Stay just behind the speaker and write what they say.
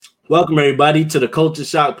Welcome, everybody, to the Culture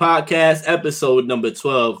Shock Podcast, episode number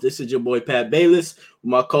 12. This is your boy, Pat Bayless,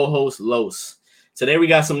 with my co-host, Los. Today, we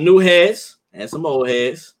got some new heads and some old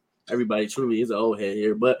heads. Everybody truly is an old head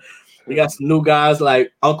here, but we got some new guys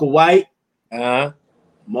like Uncle White.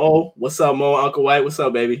 Mo. What's up, Mo? Uncle White, what's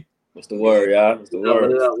up, baby? What's the word, y'all? What's the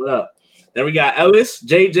word? What up? Then we got Ellis,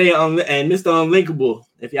 JJ, and Mr. Unlinkable.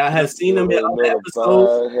 If y'all have seen them in other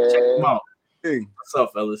episodes, check them out. Hey. What's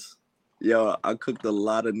up, fellas? Yo, I cooked a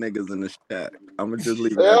lot of niggas in the chat. I'm gonna just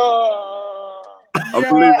leave that. I'm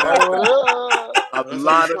gonna leave that. A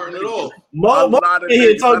lot of niggas. Mo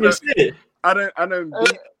here talking shit. I done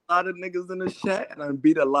beat a lot of niggas in the chat, and I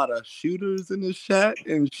beat a lot of shooters in the chat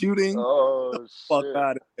and shooting. Oh, fuck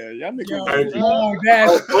out of here. Y'all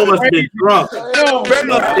niggas. Mo must be drunk.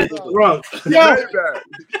 Drunk.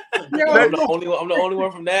 I'm the only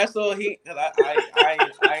one from Nassau. I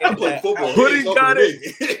I'm playing football. Hoodie got it.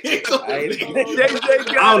 JJ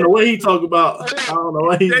got I don't know what he talking about.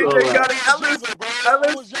 JJ got it.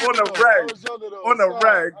 Ellis on the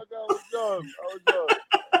rag.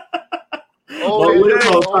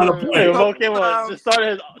 Mo came on. Just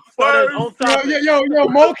started his own topic. Yo,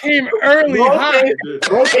 Mo came early.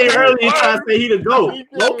 Mo came early trying to say he the GOAT.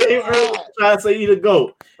 Mo came early trying to say he the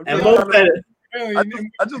GOAT. And Mo said it. I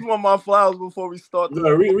just want my flowers before we start.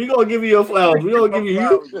 No, we gonna give you your flowers. We gonna give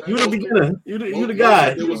you the beginner. You the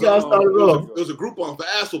guy. You gotta start it off. There was a group on for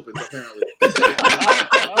ass whoopings, apparently. Okay,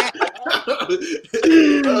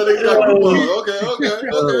 I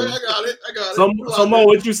got it. So Mo,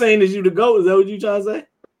 what you saying is you the GOAT? Is that what you trying to say?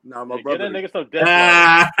 Nah, my brother. Get that nigga so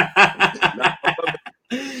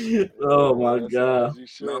Oh my god.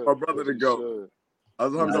 Nah, my brother the GOAT.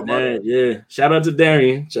 Yeah. Shout out to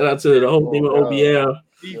Darian. Shout out to the whole team with OBL.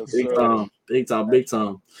 Big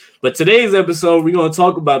time. But today's episode, we're gonna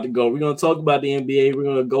talk about the GOAT. We're gonna talk about the NBA. We're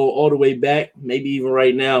gonna go all the way back, maybe even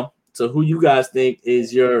right now, to who you guys think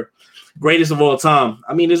is your greatest of all time.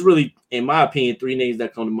 I mean, there's really, in my opinion, 3 names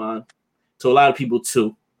that come to mind. To a lot of people,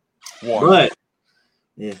 2. But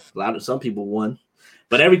yeah, some people 1.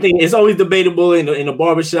 But everything is always debatable in the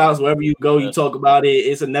barbershops. Wherever you go, you talk about it.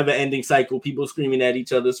 It's a never-ending cycle. People screaming at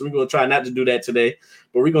each other. So we're going to try not to do that today.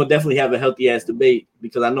 But we're going to definitely have a healthy-ass debate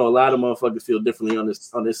because I know a lot of motherfuckers feel differently on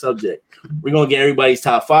this subject. We're going to get everybody's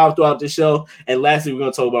top 5 throughout the show. And lastly, we're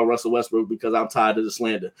going to talk about Russell Westbrook because I'm tired of the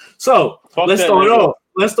slander. So let's start off.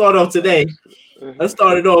 Let's start off today. Let's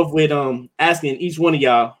start it off with asking each one of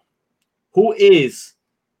y'all, who is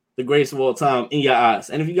the greatest of all time in your eyes?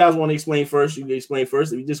 And if you guys want to explain first, you can explain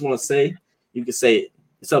first. If you just want to say, you can say it.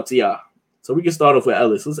 It's up to y'all. So we can start off with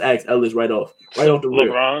Ellis. Let's ask Ellis right off the rip.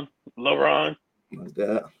 LeBron. Oh my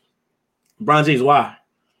God. LeBron James, why?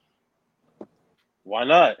 Why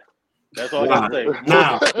not? That's all I gotta say.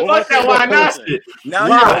 Nah, fuck that why not shit. Now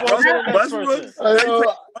Westbrook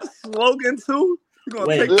slogan too.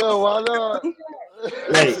 Wait. Why not?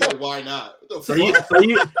 Wait. Why not? So you a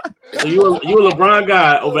LeBron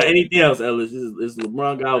guy over anything else, Ellis? Is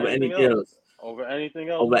LeBron guy over anything else? Over anything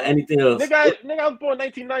else? Over anything else? Nigga, I was born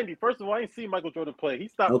 1990. First of all, I didn't see Michael Jordan play. He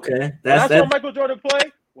stopped. Okay, When I saw Michael Jordan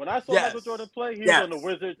play, he was on the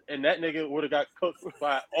Wizards, and that nigga would have got cooked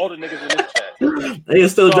by all the niggas in this chat. He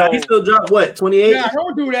still dropped what, 28? Yeah,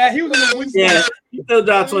 don't do that. He was on the Wizards. Yeah, he still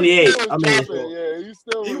dropped 28. I mean,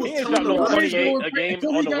 he ain't dropped no 28 a game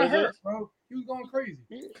on the Wizards. Bro. He was going crazy.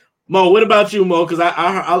 Mo, what about you, Mo? Because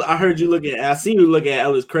I heard you I seen you look at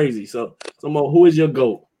Ellis crazy. So Mo, who is your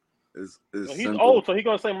GOAT? He's old, so he's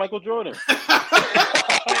gonna say Michael Jordan.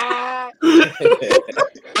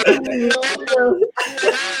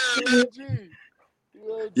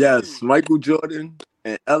 Yes, Michael Jordan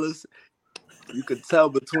and Ellis. You could tell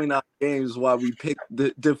between our games why we picked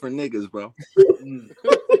different niggas, bro.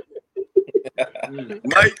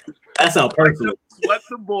 Mike, that sounds personal. Swept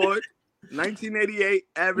the board. 1988,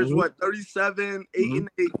 average 37, 8 and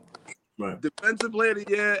 8. Right. Defensive Player of the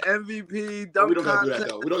Year, MVP, dunk We don't gotta do that,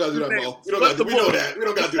 though. We don't gotta do that, Mo. We know that. We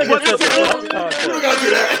don't gotta do that.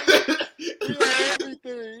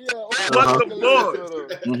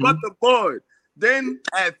 Swept the board. Then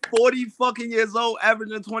at 40 fucking years old,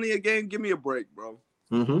 averaging 20 a game, give me a break, bro.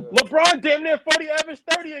 Mm-hmm. LeBron damn near 40, average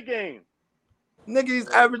 30 a game. Nigga, he's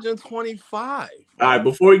averaging 25. All right,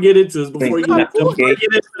 before we get into this, JJ,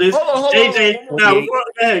 go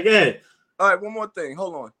ahead. All right, one more thing.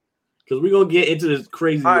 Hold on. Because we're going to get into this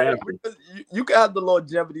crazy. All right, you can have the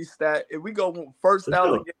longevity stat. If we go first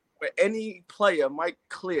 1,000 games for any player, Mike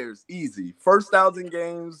clears easy. First 1,000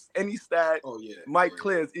 games, any stat, Mike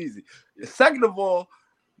clears easy. Second of all,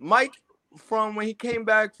 Mike from when he came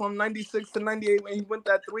back from 96 to 98 when he went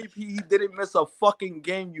that 3P. He didn't miss a fucking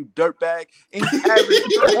game, you dirtbag. And he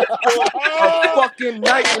averaged 34 a fucking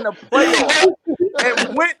night in the playoffs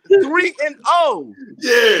and went 3-0.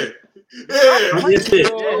 Yeah.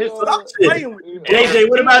 Stop playing with me. JJ,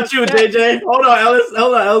 what about you, JJ? Hold on,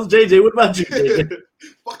 Ellis. JJ, what about you, JJ?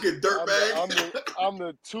 Fucking dirtbag. I'm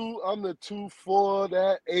the 2 for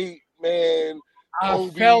that 8 man. I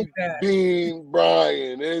felt that. Bean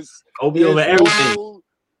Bryant. It's over everything.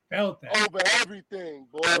 Felt that. Over everything,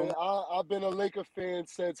 boy. I've been a Laker fan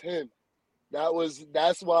since him.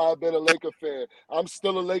 That's why I've been a Laker fan. I'm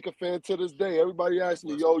still a Laker fan to this day. Everybody asks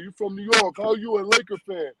me, yo, you from New York? How you a Laker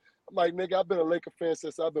fan? I'm like, nigga, I've been a Laker fan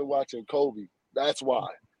since I've been watching Kobe. That's why.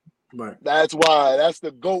 Right. That's why. That's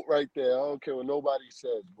the GOAT right there. I don't care what nobody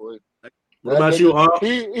says, boy. What about you,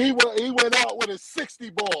 He went out with a 60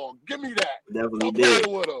 ball. Give me that. Definitely did.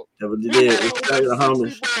 Definitely did.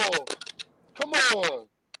 Come on.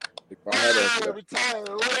 Retire.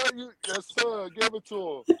 Yes, sir. Give it to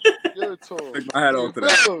him. Give it to him. Take my hat off to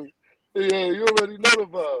that. Yeah, you already know the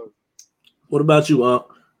vibe. What about you,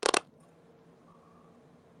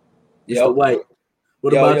 Yeah, White.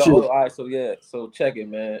 What about you? All right, so check it,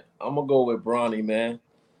 man. I'm gonna go with Bronny, man.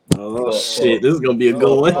 Oh shit, this is gonna be a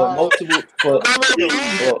good one.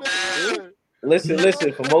 Listen,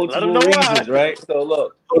 for multiple reasons, right? So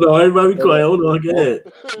look. Hold on, everybody be quiet. Hold on, go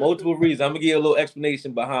ahead. Multiple reasons. I'm gonna give you a little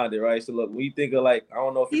explanation behind it, right? So look, when you think of like, I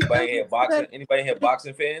don't know if anybody here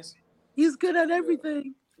boxing fans? He's good at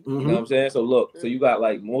everything. You know what I'm saying? So look, so you got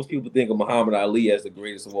like most people think of Muhammad Ali as the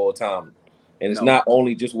greatest of all time. And it's not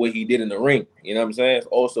only just what he did in the ring, you know what I'm saying? It's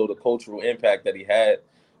also the cultural impact that he had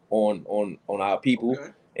on our people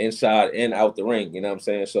inside and out the ring, you know what I'm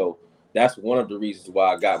saying? So that's one of the reasons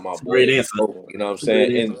why I got my boy. Great answer. You know what I'm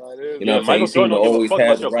saying? And you know what I'm saying? He seemed to always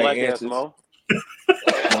have the right answers. You know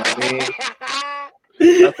what I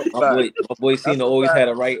mean? My boy seemed to always have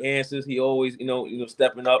the right answers. He always, you know,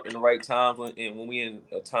 stepping up in the right times when we in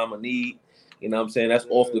a time of need. You know what I'm saying? That's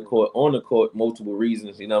off the court, on the court, multiple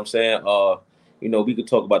reasons. You know what I'm saying? You know, we could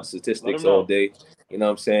talk about the statistics all day. You know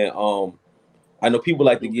what I'm saying? I know people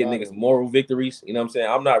like to give niggas moral victories. You know what I'm saying?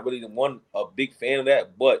 I'm not really a big fan of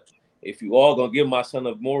that. But if you all gonna give my son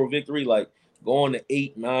a moral victory, like going to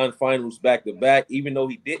 8-9 finals back to back, even though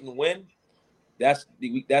he didn't win, that's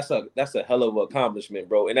a hell of an accomplishment,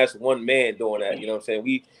 bro. And that's one man doing that. You know what I'm saying?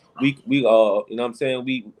 We you know what I'm saying?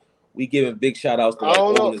 We giving big shout outs to like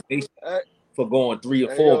organization for going 3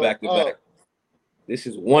 or 4 back to back. This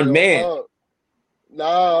is one man. Nah,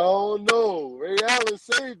 I don't know. Ray Allen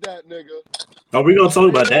saved that nigga. Oh, we're gonna talk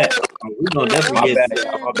about that. We're gonna definitely get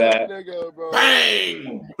that. My bad. Nigga, bro.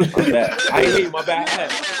 Bang! My bad. I ain't hear my bad.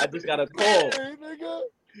 I just got a call. Hey, nigga.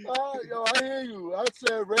 Yo, I hear you. I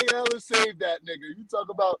said Ray Allen saved that nigga. You talk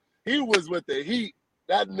about he was with the Heat.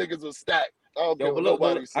 That niggas was stacked. I don't care what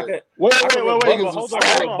nobody said. Wait. Hold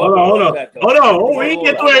on. We ain't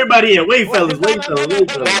get through everybody yet. Wait, fellas. My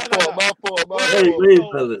fault.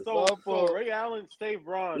 So Ray Allen saved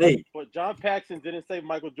Ron, but John Paxson didn't save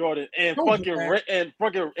Michael Jordan, and Ron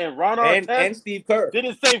Artest and Steve Kerr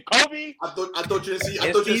didn't save Kobe. I thought you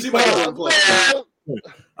didn't see Michael Jordan play.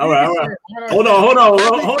 All right. Hold on,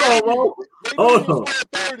 bro. Hold on.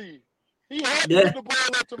 He had to get the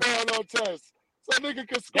ball up to Ron Artest. So nigga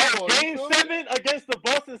could score. Game 7 against the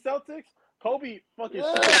Boston Celtics, Kobe fucking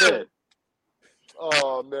shit.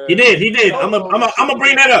 Oh man. He did. I'm gonna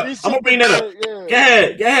bring that up.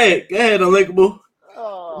 Yeah. Go ahead, Unlickable.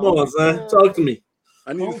 Come on, son. Talk to me.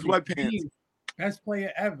 I need sweatpants. Best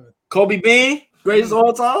player ever. Kobe Bean, greatest of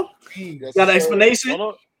all time. Got an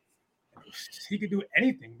explanation? He could do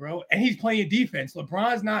anything, bro. And he's playing defense.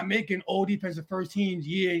 LeBron's not making all defensive first teams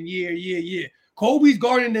year in year. Kobe's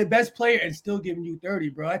guarding the best player and still giving you 30,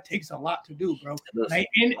 bro. That takes a lot to do, bro. Night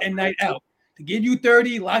in and night out. To give you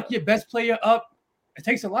 30, lock your best player up, it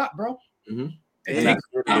takes a lot, bro. Mm-hmm.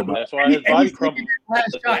 That's why his body crumbles.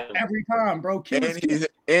 Last shot every time, bro.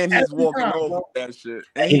 And he's walking over that shit.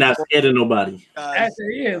 And he's not scared of nobody.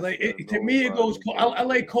 To me, it goes. I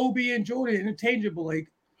like Kobe and Jordan interchangeable. Like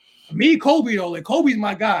me, Kobe though. Like Kobe's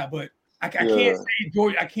my guy, but I can't say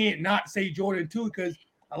Jordan. I can't not say Jordan too because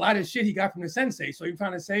a lot of shit he got from the sensei. So you're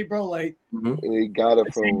trying to say, bro, like he got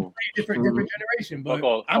it from different generation. But I'm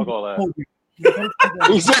all Kobe. What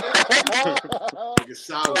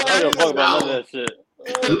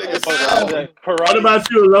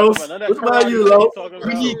about you, Los? What about you, Los?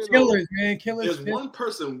 We need killers, man. Killers. There's one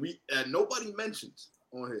person that nobody mentions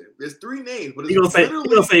on here. There's 3 names, but it's you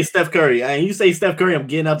gonna say Steph Curry. And you say Steph Curry, I'm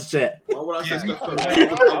getting out the chat. Why would I say Steph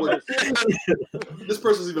Curry? This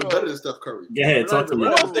person's even better than Steph Curry. Go ahead, talk to me.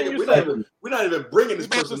 We're not even bringing this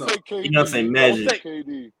person up. You gonna say Magic?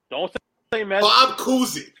 Don't say Magic. Bob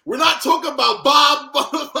Cousy. We're not talking about Bob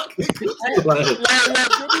motherfucking Cousy.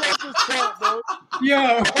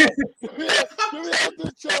 Yo, Get me out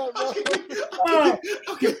the chat, bro.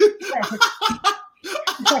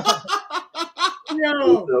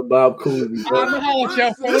 Yo, Bob Cousy.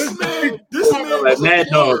 This man like Mad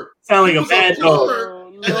Dog. Sound like a Mad Dog.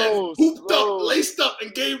 And then hooped up, laced up,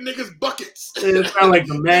 and gave niggas buckets. It sound like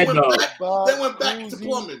the Mad Dog. Then went back to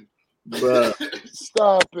plumbing. Bruh.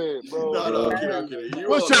 Stop it, bro. No, I'm kidding.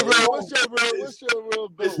 What's your real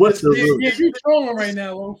business? What's the real? Yeah, you trolling right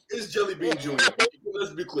now, Lo. It's Jelly Bean Jr.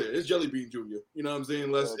 Let's be clear. It's Jelly Bean Jr. You know what I'm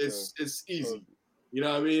saying? It's easy. You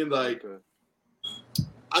know what I mean? Like,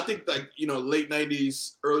 I think like, you know, late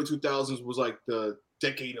 90s, early 2000s was like the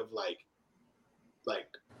decade of like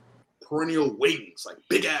perennial wings, like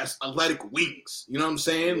big ass athletic wings. You know what I'm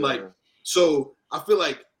saying? Yeah. Like, so I feel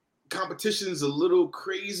like competition is a little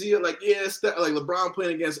crazier. Like, yeah, it's that, like LeBron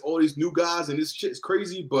playing against all these new guys and this shit is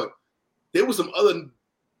crazy, but there was some other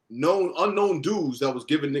unknown dudes that was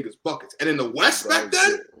giving niggas buckets. And in the West back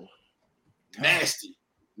then, nasty.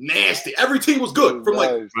 Every team was good from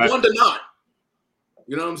like 1 to 9.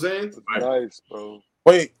 You know what I'm saying? Nice, bro.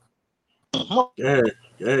 Wait. Yeah,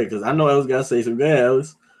 because I know Ellis got to say some good,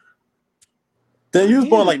 Ellis. Then you was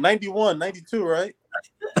born like 91, 92, right?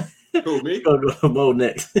 Who, me? Gonna go to Mo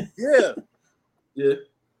next. Yeah. Yeah.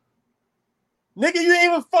 Nigga, you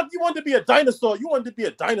ain't even you wanted to be a dinosaur. You wanted to be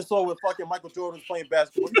a dinosaur with fucking Michael Jordan playing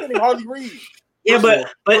basketball. You couldn't even hardly read. Yeah,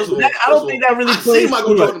 but I don't think that really plays. I see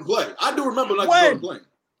Michael Jordan play. I do remember Michael Jordan playing.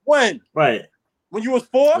 When? Right. When you was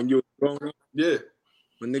 4? When you was growing up? Yeah.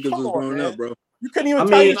 When niggas was growing up, bro. You couldn't even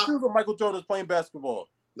tie your shoes when Michael Jordan was playing basketball.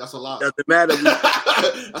 That's a lie. Doesn't matter.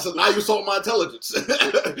 That's a lie. You saw my intelligence.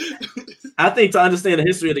 I think to understand the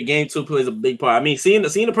history of the game too plays a big part. I mean, seeing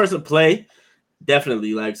a person play,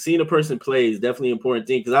 definitely. Like seeing a person play is definitely an important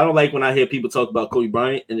thing. Because I don't like when I hear people talk about Kobe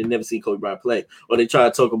Bryant and they never seen Kobe Bryant play, or they try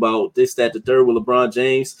to talk about this, that, the third with LeBron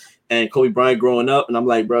James and Kobe Bryant growing up. And I'm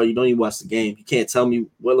like, bro, you don't even watch the game. You can't tell me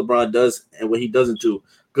what LeBron does and what he doesn't do,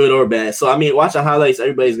 good or bad. So I mean, watching highlights,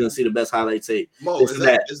 everybody's gonna see the best highlight tape. Mo, is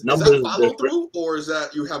that follow through, or is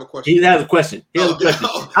that you have a question? He has a question.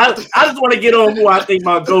 I just want to get on who I think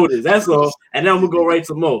my GOAT is. That's all. And then I'm gonna go right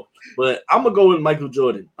to Mo. But I'm gonna go with Michael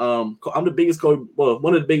Jordan. I'm the biggest one of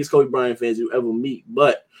the biggest Kobe Bryant fans you ever meet.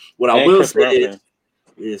 But what I will say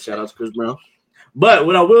is, shout out to Chris Brown. But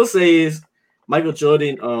what I will say is, Michael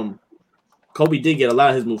Jordan, Kobe did get a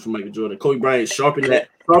lot of his moves from Michael Jordan. Kobe Bryant sharpened that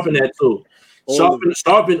tool.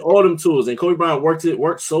 Sharpen all them tools, and Kobe Bryant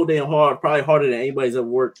worked so damn hard, probably harder than anybody's ever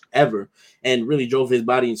worked ever, and really drove his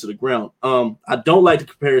body into the ground. I don't like the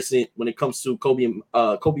comparison when it comes to Kobe and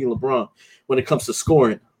LeBron when it comes to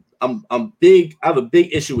scoring. I'm big. I have a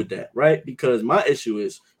big issue with that, right? Because my issue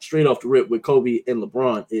is straight off the rip with Kobe and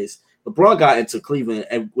LeBron is LeBron got into Cleveland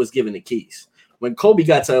and was given the keys. When Kobe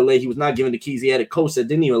got to LA, he was not given the keys. He had a coach that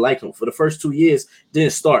didn't even like him for the first 2 years.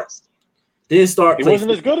 Didn't start. He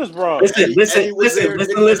wasn't as good as Bron.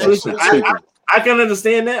 Listen. I can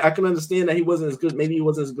understand that. I can understand that he wasn't as good. Maybe he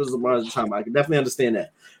wasn't as good as LeBron at the time. I can definitely understand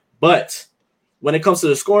that. But when it comes to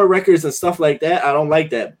the scoring records and stuff like that, I don't like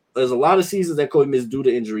that. There's a lot of seasons that Kobe missed due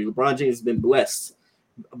to injury. LeBron James has been blessed.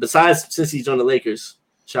 Besides, since he's on the Lakers,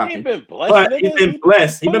 shocking. He's been blessed. He's been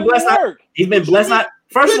blessed. He's been blessed.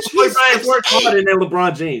 First of all, Kobe Bryant worked harder than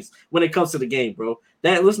LeBron James when it comes to the game, bro.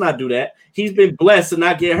 Let's not do that. He's been blessed to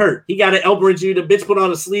not get hurt. He got an elbow injury. The bitch put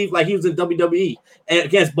on a sleeve like he was in WWE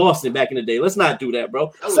against Boston back in the day. Let's not do that,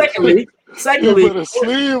 bro. Secondly,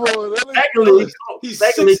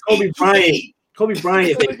 Kobe Bryant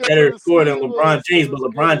is a better scorer than LeBron James, but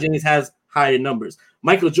LeBron James has higher numbers.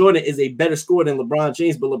 Michael Jordan is a better scorer than LeBron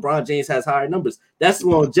James, but LeBron James has higher numbers. That's the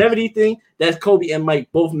longevity thing. That's Kobe and Mike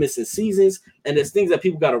both missing seasons. And there's things that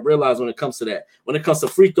people got to realize when it comes to that. When it comes to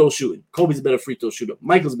free throw shooting, Kobe's a better free throw shooter.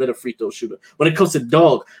 Michael's a better free throw shooter. When it comes to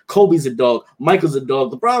dog, Kobe's a dog. Michael's a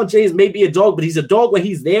dog. LeBron James may be a dog, but he's a dog when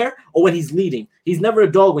he's there or when he's leading. He's never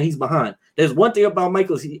a dog when he's behind. There's one thing about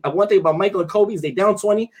Michael and Kobe is they down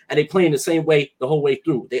 20 and they playing the same way the whole way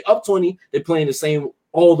through. They up 20, they playing the same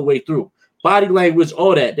all the way through. Body language,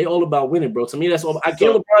 all that. They all about winning, bro. To me, that's all. I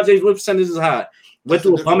give LeBron James win percentage is high. He went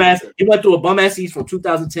through a bum ass season from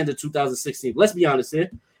 2010 to 2016. Let's be honest here.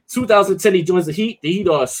 2010, he joins the Heat. The Heat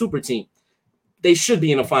are a super team. They should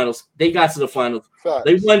be in the finals. They got to the finals. Facts.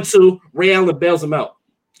 They won 2. Ray Allen bails them out.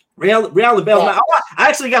 Ray Allen bails them out. I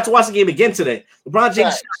actually got to watch the game again today. LeBron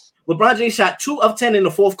James LeBron James shot 2 of 10 in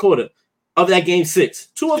the fourth quarter of that game 6.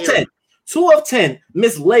 2 of 10. 2 of 10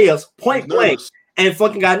 missed layups, point blank, and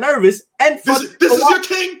fucking got nervous. And this is your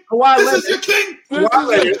king. This is your king.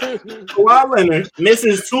 Kawhi Leonard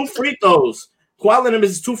misses 2 free throws. Kawhi Leonard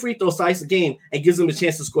misses 2 free throws to ice the game and gives him a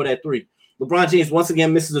chance to score that 3. LeBron James once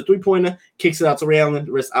again misses a 3-pointer, kicks it out to Ray Allen.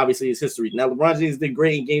 The rest obviously is history. Now LeBron James did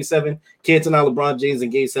great in Game 7. Can't deny LeBron James in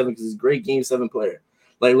Game 7 because he's a great Game 7 player.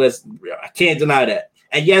 Like I can't deny that.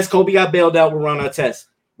 And yes, Kobe got bailed out with Ron Artest.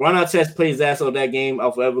 Ron Artest played his ass out that game.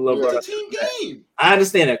 I'll forever love Ron. It's a team game. I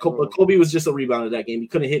understand that. Kobe was just a rebounder that game. He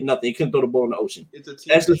couldn't hit nothing. He couldn't throw the ball in the ocean.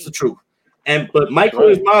 That's just the truth. But Michael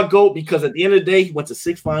is my GOAT because at the end of the day, he went to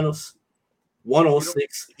 6 finals,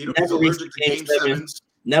 106. Never reached the Game 7.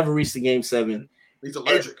 Never reached the Game 7. He's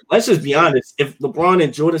allergic. Let's just be honest. If LeBron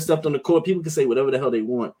and Jordan stepped on the court, people can say whatever the hell they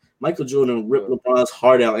want. Michael Jordan ripped LeBron's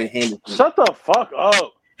heart out and handed it to him. Shut the fuck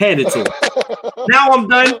up. Hand it to him. Now I'm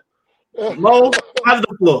done. Mo, have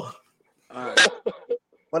the floor. All right.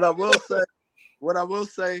 What I will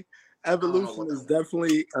say, evolution is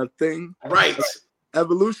definitely a thing. Right.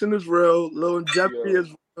 Evolution is real. Longevity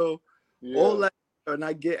is real. All that, and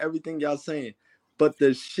I get everything y'all saying. But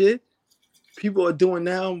the shit people are doing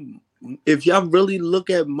now, if y'all really look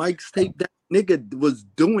at Mike's tape, that nigga was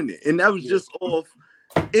doing it. And that was just off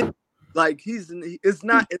it. Like it's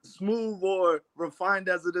not as smooth or refined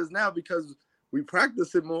as it is now because we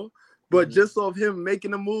practice it more. But just off him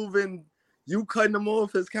making a move and you cutting him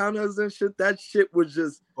off his counters and shit, that shit was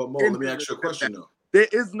just. But Mo, let me ask you a question though. There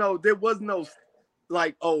was no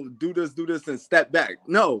like, oh, do this and step back.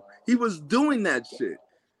 No, he was doing that shit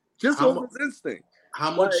just off his instinct.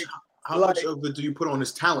 How much of it do you put on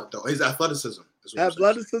his talent though? His athleticism.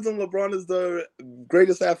 Athleticism. LeBron is the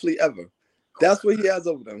greatest athlete ever. That's what he has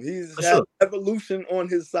over them. He's had evolution on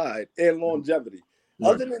his side and longevity.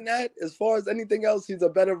 Other than that, as far as anything else, he's a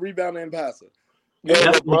better rebounder and passer.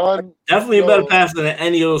 Definitely a better passer than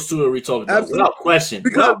any of those two that we talking about, without question.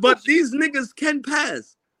 But these niggas can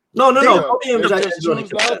pass. No. They don't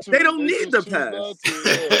need the pass.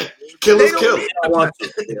 Kill is kill. They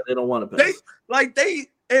don't want to pass.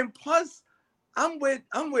 And plus, I'm with.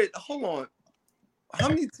 Hold on, how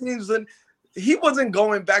many teams? He wasn't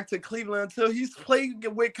going back to Cleveland until he's played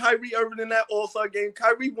with Kyrie Irving in that All-Star game.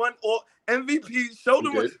 Kyrie won all MVP, showed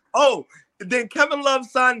him. Then Kevin Love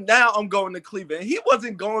signed. Now I'm going to Cleveland. He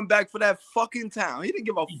wasn't going back for that fucking town. He didn't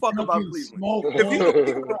give a fuck about Cleveland. If he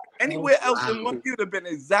was anywhere else in one, he would have been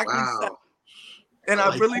exactly the same. And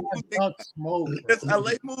I really do think this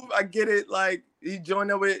LA move, I get it. Like he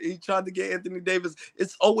joined up with, he tried to get Anthony Davis.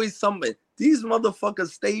 It's always something. These motherfuckers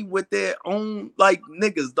stay with their own like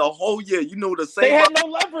niggas the whole year. You know the same. They had no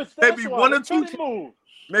leverage. Maybe one or two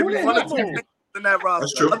in that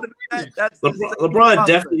roster. That's true. LeBron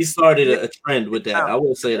definitely started a trend with that. I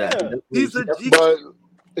will say that. Yeah. He's a G. But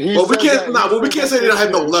we can't say they don't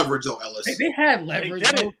have no leverage though, Ellis. They had leverage.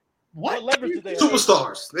 What leverage did they have?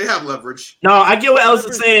 Superstars. They have leverage. No, I get what Ellis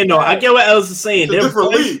is saying though. I get what Ellis is saying. It's a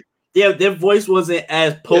different league. Yeah, their voice wasn't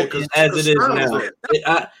as potent as it is now.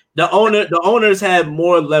 The owners had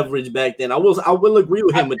more leverage back then. I will agree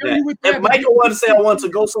with him with that. If Michael wanted to say I want to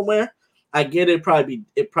go somewhere, I get it.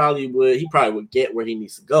 He probably would get where he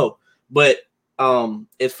needs to go. But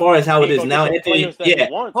as far as how it is now, Anthony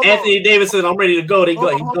Davis said I'm ready to go. He's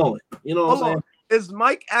going. You know what I'm saying? Is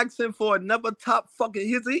Mike asking for another top fucking?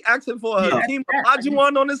 Is he asking for a team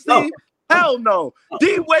Olajuwon on this team? Hell no.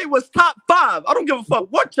 D Wade was top 5. I don't give a fuck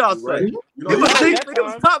what y'all say. Right. He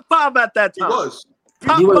was top 5 at that time. He was.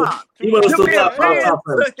 Top 5. He was still top 5.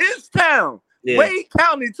 To his town. Yeah. Wade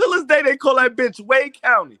County. Till this day they call that bitch Wade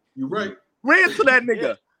County. You right. Ran to that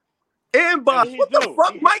nigga. And Boss. What the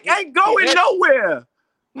fuck? Mike ain't going nowhere.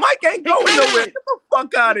 Mike ain't going nowhere. Get the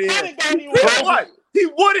fuck out of here. What? He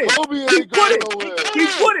wouldn't. He wouldn't.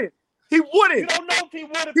 You don't know if he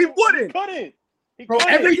would. He wouldn't. He Bro,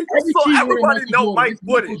 couldn't. Everybody know Mike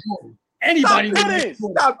wouldn't. Anybody wouldn't.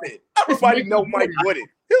 Stop it. Everybody know Mike wouldn't.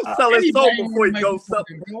 He'll sell his soul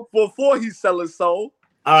before he sell his soul.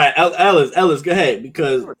 All right, Ellis, go ahead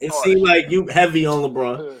because it seemed like you heavy on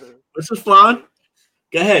LeBron, which is fine.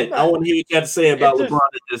 Go ahead. I want to hear what you have to say about LeBron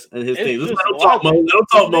and his thing. Let him talk, Mo. Let him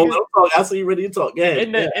talk. I see you ready to talk. Go ahead.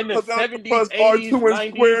 In the 70s, 80s, R2 and 90s.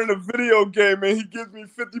 square in a video game, and he gives me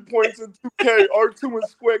 50 points in 2K. R2 and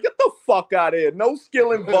square. Get the fuck out of here. No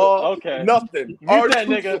skill involved. Okay. Nothing. Mute that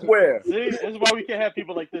nigga. Square. See, this is why we can't have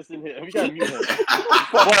people like this in here. We gotta mute him.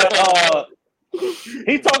 But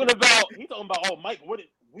he talking about oh Mike,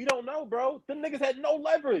 we don't know, bro. Them niggas had no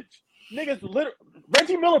leverage.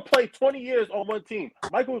 Reggie Miller played 20 years on one team.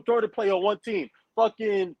 Michael Jordan played on one team.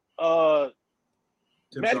 Fucking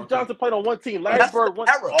Magic Johnson played on one team. Larry Bird won.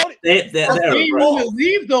 They want to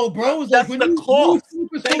leave though, bro. It's That's like the cloth.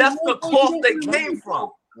 That's the cloth they came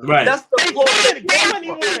from. Right. That's the cloth they came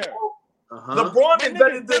from. LeBron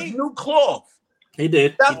invented this new cloth. He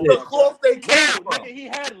did. That's the cloth they came from. Nigga, he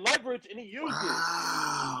had leverage and he used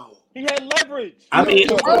it. He had leverage. I mean,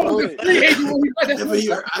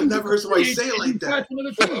 I've never heard somebody say it like that.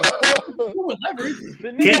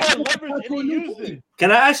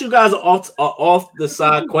 Can I ask you guys an off the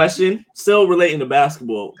side question? Still relating to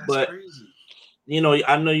basketball, but you know,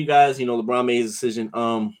 I know you guys. You know, LeBron made his decision.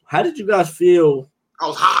 How did you guys feel? I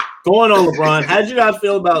was hot going on LeBron. How did you guys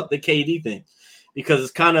feel about the KD thing? Because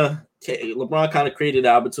it's kind of LeBron kind of created the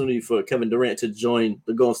opportunity for Kevin Durant to join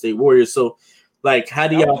the Golden State Warriors. So, like, how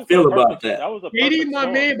do y'all feel about that? KD, my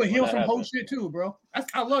man, but he on some whole shit too, bro.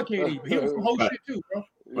 I love KD, but he on some whole shit too, bro.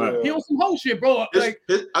 Right. He on some whole shit, bro. I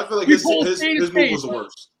feel like his move was the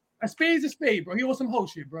worst. A spade's a spade, bro. He on some whole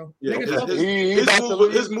shit, bro. Yeah, his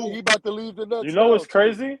move. He about to leave the Nets. You know what's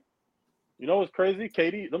crazy? You know what's crazy?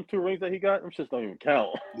 KD, them 2 rings that he got, them shits don't even count.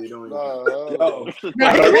 They don't even We're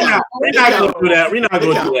not going to do that. We're not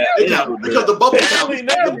going to do that. Because the bubble counts.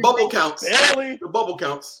 The bubble counts. The bubble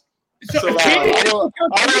counts. So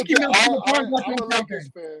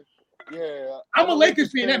I'm a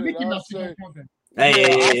Lakers fan. That Mickey Mouse is something.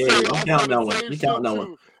 Hey, I'm counting that one. We counting that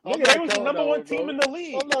one. Nigga, they was the number 1 team in the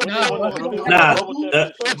league. Nah. I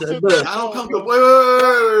don't count the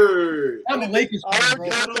word. I'm a Lakers fan, bro.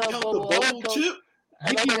 I don't count the bubble chip.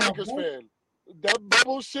 I'm a Lakers fan. That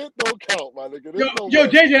bubble shit don't count, my nigga. Yo,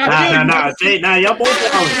 JJ, I feel you. Nah, y'all both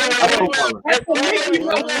wildin'. That's the Lakers,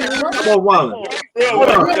 Y'all both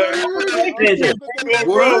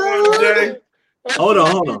wildin'. Hold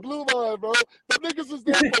on. Blue line, bro. The niggas was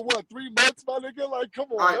there for what, 3 months, my nigga? Like,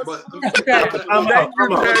 come on. All right, but I'm out.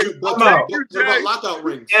 What about lockout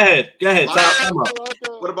rings? Go ahead. Time out.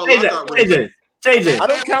 What about lockout rings? JJ. I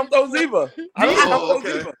don't count those either. All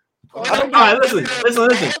right, listen.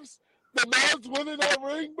 The Mavs winning that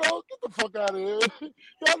ring, bro. Get the fuck out of here.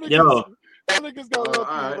 Yo. Y'all niggas got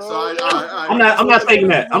lucky, bro. All right. I'm not taking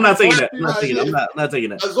that. I'm not taking that.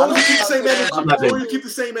 As long as you keep the same energy. As long as you keep the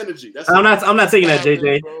same energy. I'm not taking that,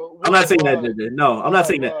 JJ. I'm not taking that, JJ. No, I'm not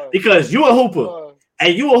taking that because you a hooper.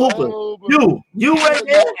 And you a hooper. You right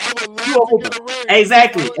there. You a hooper.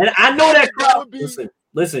 Exactly. And I know that crowd.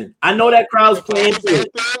 Listen. I know that crowd's playing through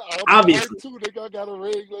it. Obviously.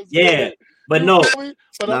 Yeah. But no,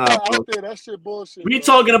 that shit bullshit. We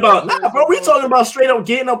talking about we talking about straight up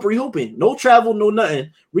getting up rehooping. No travel, no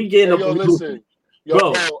nothing. We getting up rehooping.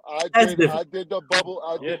 Bro, I did the bubble.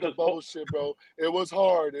 I did the bubble shit, bro. It was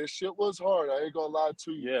hard. This shit was hard. I ain't gonna lie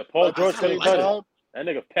to you. Yeah, Paul George couldn't cut it. That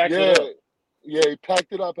nigga packed it up. Yeah, he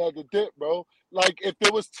packed it up, had the dip, bro. Like, if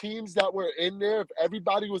there was teams that were in there, if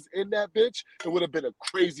everybody was in that bitch, it would have been a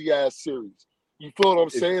crazy ass series. You feel what I'm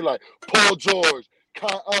saying? Like Paul George.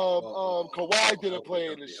 Kawhi didn't play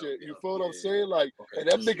in this shit. You feel what I'm saying? Like, and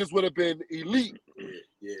them niggas would have been elite.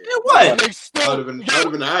 Yeah. What? They still would have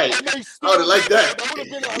been alright. I would have liked that. That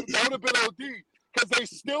would have been OD because they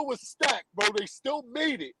still was stacked, bro. They still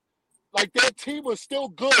made it. Like, their team was still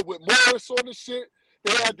good with Morris on the shit.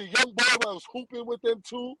 They had the young boy that was hooping with them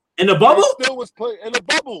too. In the bubble? They still was playing in the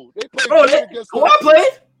bubble. They played. Bro, Kawhi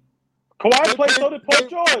played. Kawhi played. So did Paul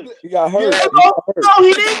George. He got hurt. No,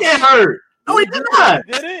 he didn't get hurt. No, he did not.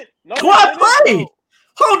 He didn't. No, Kawhi played.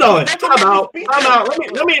 Hold on. Time out.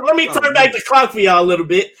 Let me turn back the clock for y'all a little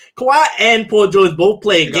bit. Kawhi and Paul George both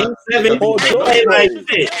played Game 7. They played like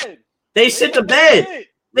shit. They shit the bed.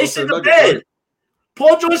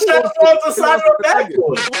 Paul George shot off the side of the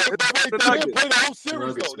backboard.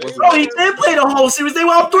 Bro, he did play the whole series. They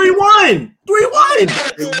were up 3-1. 3-1.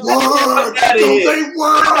 They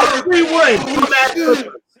won.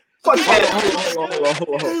 3-1. Fuck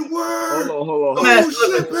Hold on.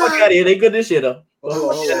 Fuck out of here. They good this year though.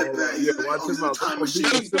 Watch him out.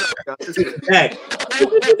 Back.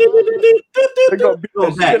 They're gonna beat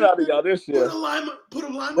the shit out of y'all this year. Put a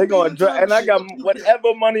line. They're gonna drag, and I got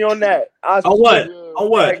whatever money on that. On what?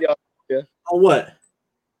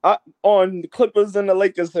 On the Clippers and the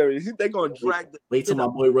Lakers series. They're gonna drag. Wait till my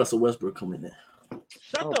boy Russell Westbrook come in there.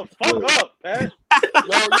 Shut the fuck up, man.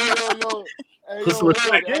 Yo. Put some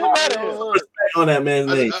respect. Get him out of here. Respect on that man's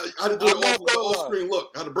name. I had to do an off-screen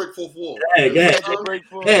look. I had to break 4-4. Hey, go ahead.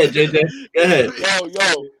 Go ahead, JJ. Go ahead.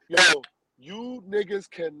 Yo. You niggas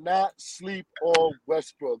cannot sleep on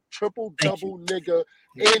Westbrook. Triple-double nigga.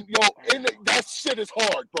 And that shit is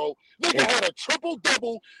hard, bro. Nigga had a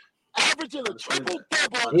triple-double. Averaging a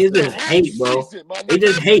triple-double. They just hate, bro. They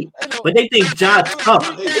just hate. But they think Ja's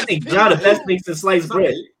tough. They think Ja the best thing since sliced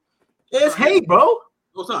bread. It's hate, bro.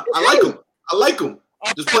 No, it's not. I like him.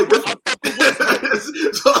 Just play different.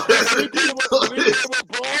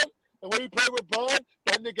 And when he played with Braun,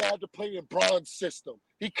 that nigga had to play in Braun's system.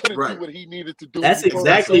 He couldn't do what he needed to do. That's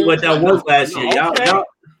exactly what that was last year. Y'all.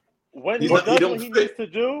 When he does what he needs to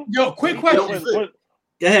do. Yo, quick question.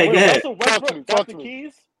 Go ahead. Russell Westbrook got the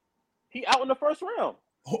keys. He out in the first round.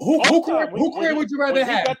 Who career would you rather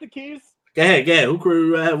have? Got the keys. Go ahead. Who career would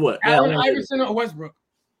you rather have? What? Allen Iverson or Westbrook?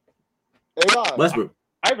 Westbrook.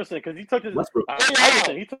 Iverson, because he took his Westbrook.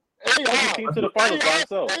 Iverson. He took his team to the finals by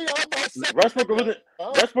himself. Westbrook wasn't.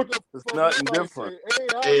 Westbrook. It's nothing different.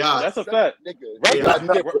 That's a fact.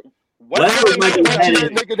 Westbrook might be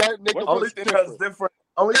better. Only thing that's different.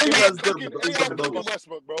 Only thing that's different.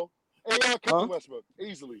 Westbrook, bro. AI comes Westbrook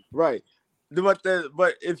easily. Right. But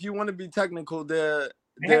if you want to be technical, they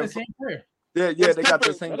have the same career. They got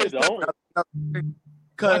the same.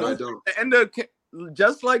 Because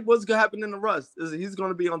just like what's gonna happen in the Rust is he's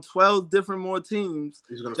gonna be on 12 different more teams.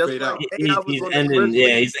 He's gonna fade out. He's ending.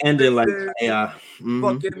 He's ending like AI.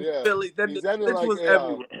 Fucking Philly. Then this was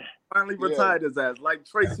everywhere. Finally retired his ass. Like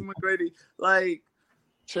Tracy McGrady. Like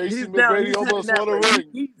Tracy McGrady almost won a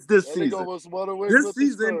ring. This season. This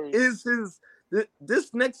season is his.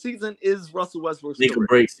 This next season is Russell Westbrook's make or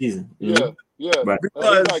break season. Yeah. Right.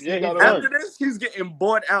 Because after this, he's getting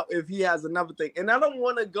bought out if he has another thing. And I don't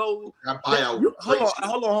want to go.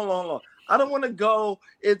 Hold on. I don't want to go.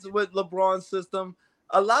 It's with LeBron's system.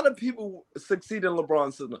 A lot of people succeed in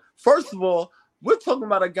LeBron's system. First of all, we're talking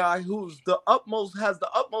about a guy who's has the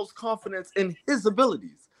utmost confidence in his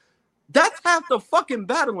abilities. That's half the fucking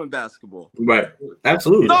battle in basketball. Right.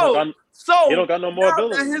 Absolutely. So you don't got no more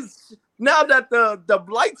ability. Now that the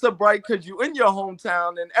lights are bright because you in your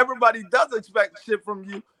hometown and everybody does expect shit from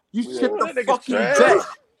you, you shit the fucking bed.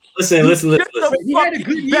 Listen. He had a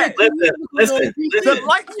good year. Listen. The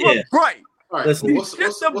lights were bright. Right. Listen. He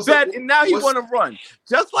shit the bed and now he want to run.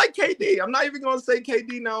 Just like KD. I'm not even going to say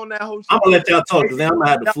KD now on that whole shit. I'm going to let y'all talk because I'm going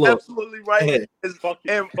to have the floor. Absolutely right. I'm going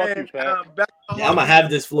to have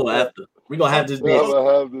this floor after. We're going to have this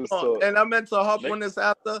bitch. And I meant to hop on this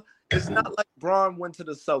after. It's not like Braun went to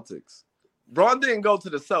the Celtics. Braun didn't go to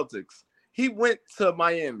the Celtics. He went to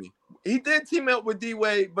Miami. He did team up with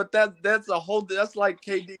D-Wade, but that's like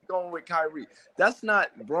KD going with Kyrie. That's not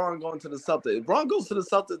Braun going to the Celtics. If Braun goes to the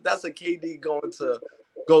Celtics, that's a KD going to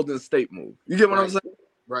Golden State move. You get what I'm saying?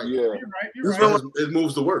 Right. Yeah. You're right. It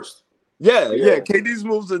moves the worst. Yeah. KD's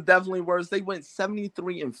moves are definitely worse. They went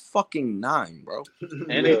 73-9, bro.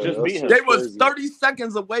 And they just beat him. They was 30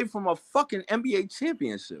 seconds away from a fucking NBA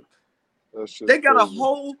championship. They got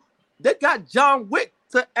They got John Wick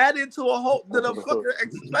to add into the fucking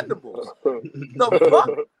expendable. The fuck?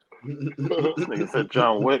 Nigga said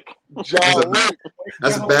John Wick.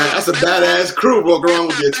 That's a badass crew walking around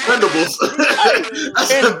with the expendables.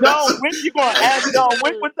 And John Wick, you gonna add John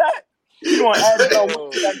Wick with that? You gonna add John Wick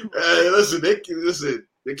with that? Hey, listen.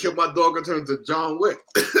 They killed my dog and turned to John Wick.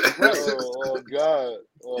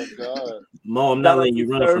 Oh God. Mo, I'm not letting you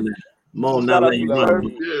run from that. Mo, I'm not letting you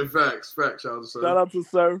run. Yeah, facts. Shout out to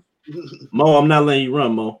Sir. Mo, I'm not letting you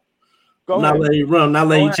run, Mo. I'm not letting you run. I'm not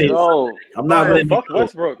letting you chase. I'm not letting it go. I'm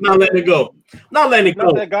not letting it go. Not letting it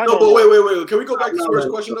go. No, but wait. Can we go back to the first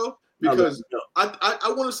question though? Because I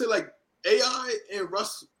want to say like AI and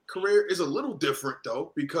Russ' career is a little different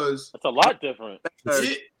though because it's a lot different.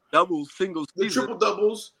 Double, single season. The triple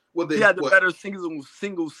doubles. He had the better single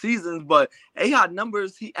seasons, but AI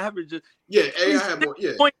numbers he averages. Yeah, AI had more.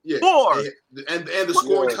 Yeah. And the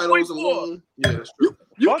scoring titles alone. Yeah, that's true.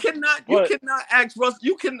 You cannot ask Russ.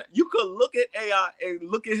 You could look at AI and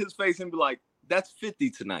look at his face and be like, "That's 50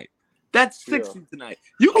 tonight. That's 60 tonight."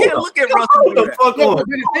 You can't look at Russ and do that.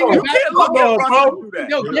 You can't look at Russ and do that.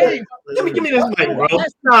 Yo, Dave, give me this mic, bro.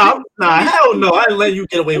 Nah, hell no. I didn't let you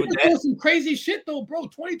get away with that. Some crazy shit though, bro.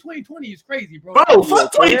 2020 is crazy, bro. Bro,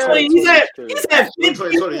 fuck 2020. He's at 50,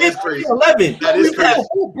 11. That is crazy.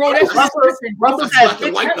 Bro, that's Russell's at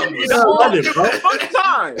 11, bro.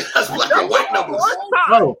 That's black and white numbers.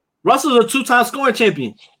 Bro, Russell's a 2-time scoring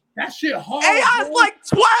champion. That shit hard. AI's bro. like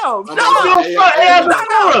 12. AI's a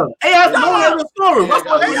scorer. AI's known as a scorer.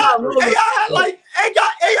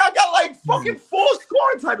 AI got like fucking 4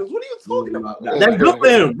 scoring titles. What are you talking about? That's good for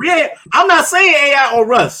him. I'm not saying AI or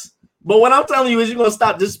Russ, but what I'm telling you is you're gonna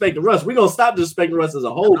stop disrespecting Russ. We're gonna stop disrespecting Russ as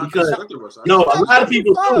a whole because a lot of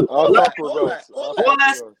people do.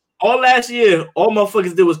 All last year, all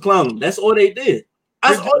motherfuckers did was clown him. That's all they did.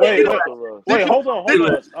 That's all they did. Wait, hold on.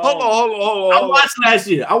 I watched last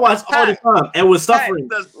year. I watched all the time and was suffering.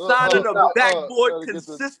 The side of the backboard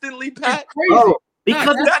consistently, Pat.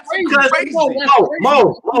 Because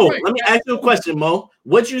Mo, let me ask you a question, Mo.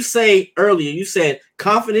 What you say earlier? You said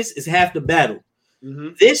confidence is half the battle.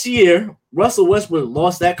 This year, Russell Westbrook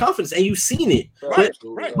lost that confidence, and you've seen it. But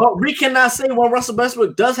we cannot say when Russell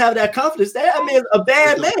Westbrook does have that confidence, that man's a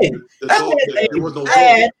bad man.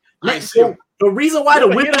 The reason why the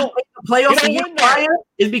Wizards make the playoffs the year prior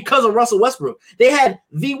is because of Russell Westbrook. They had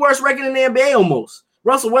the worst record in the NBA almost.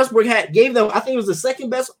 Russell Westbrook gave them, I think it was the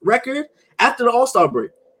second best record after the All-Star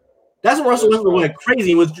break. That's when Russell Westbrook went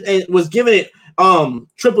crazy. Was giving it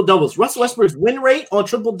triple doubles. Russell Westbrook's win rate on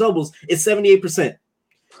triple doubles is 78%.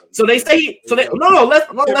 So they say let's go on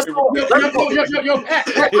that.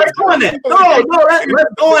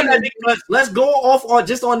 Let's go off on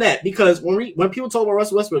just on that because when people talk about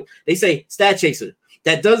Russell Westbrook, they say stat chaser.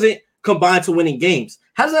 That doesn't combine to winning games.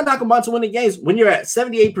 How does that not combine to winning games when you're at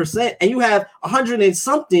 78% and you have 100 and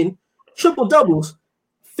something triple doubles,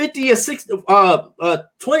 50 or 60,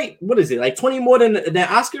 20? What is it, like 20 more than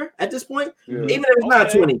Oscar at this point? Even if it's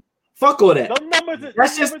not 20, fuck all that.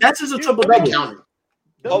 That's just a triple double.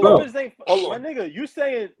 The numbers ain't my nigga. You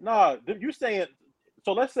saying you saying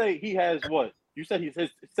so? Let's say he has what you said. He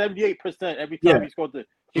says 78% every time he scored the.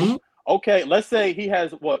 Okay, let's say he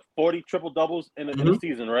has what 40 triple doubles in the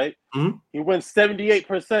season, right? He wins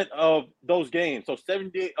 78% of those games. So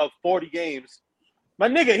 78 of 40 games. My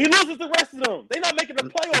nigga, he loses the rest of them. They're not making the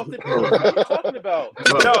playoffs. What are you talking about?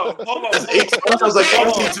 No, hold on. That sounds like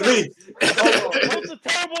 18 to me. Those are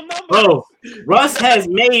terrible numbers. Bro, Russ has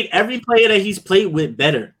made every player that he's played with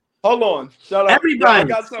better. Hold on. Shut up.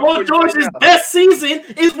 Everybody. Paul George's best season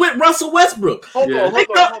is with Russell Westbrook. Hold on.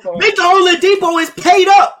 Victor Oladipo is paid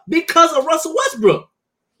up because of Russell Westbrook.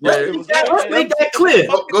 Let's make that clear.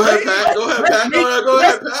 Go ahead, Pat. Go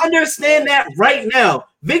ahead, Pat. Understand that right now.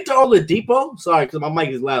 Victor Oladipo, sorry, because my mic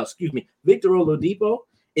is loud. Excuse me. Victor Oladipo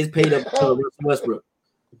is paid up to Russell Westbrook.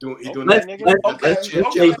 I'm doing that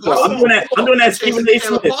Stephen A.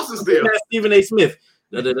 Smith. Stephen A. Smith.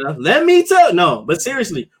 Let me tell. No, but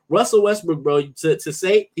seriously, Russell Westbrook, bro. To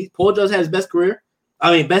say Paul George has best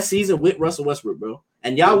season with Russell Westbrook, bro.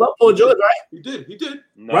 And y'all love Paul George, right? He did.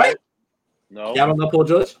 No. Right? No. Y'all don't love Paul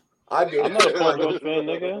George? I do. I'm not a Paul George fan,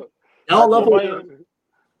 nigga. Y'all love Paul George.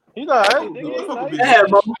 He's all right.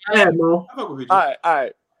 I had Mo. All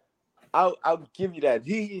right. I'll give you that.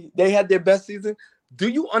 They had their best season. Do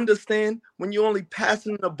you understand when you're only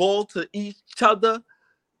passing the ball to each other?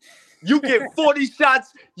 You get 40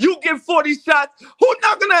 shots. You get 40 shots. Who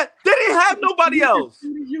not gonna? They didn't have nobody else.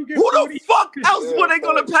 Who the fuck else were they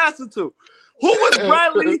gonna pass it to? Who was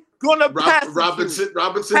Bradley gonna pass it to?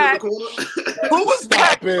 Robinson in the corner. Who was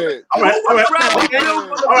that? All right.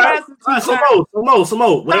 Some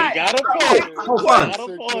more. Wait.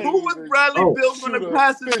 Who was Bradley Bill gonna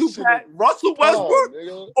pass it to? Pat? Russell Westbrook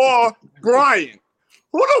or Brian?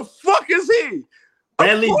 Who the fuck is he?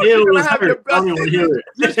 Bradley Beal was hurt. I don't want to hear it.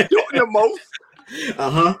 You're shooting the most.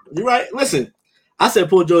 You're right. Listen, I said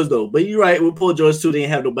Paul George though, but you're right. With Paul George too, they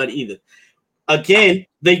didn't have nobody either. Again,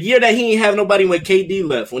 the year that he didn't have nobody when KD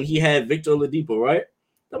left, when he had Victor Oladipo, right?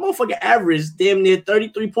 The motherfucker averaged damn near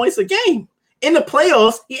 33 points a game. In the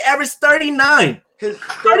playoffs, he averaged 39.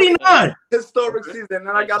 39. Historic season, and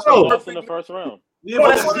I got in the first round.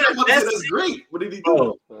 Yeah, that's great. What did he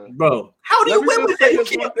do? Bro, how do you win with that? You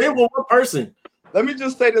can't win with one person. Let me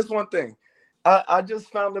just say this one thing. I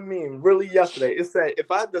just found a meme really yesterday. It said,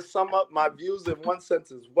 if I had to sum up my views in one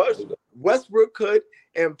sentence, Westbrook could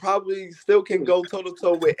and probably still can go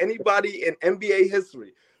toe-to-toe with anybody in NBA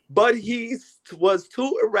history. But he was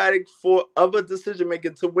too erratic of a decision-maker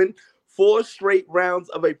to win 4 straight rounds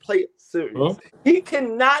of a play series. Huh? He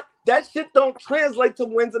cannot. That shit don't translate to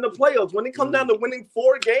wins in the playoffs. When it comes down to winning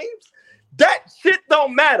 4 games, that shit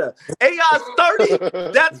don't matter. AI's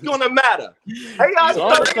 30, that's gonna matter. AI's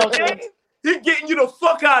 30 games, he's getting you the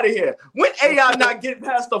fuck out of here. When AI not getting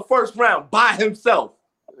past the first round by himself?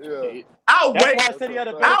 Yeah. I'll wait.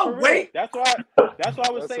 That's why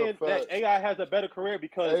I was saying that AI has a better career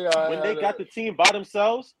because when they got the team by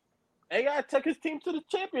themselves, AI took his team to the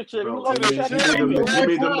championship.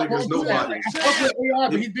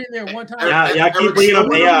 He's been there one time. Y'all keep bringing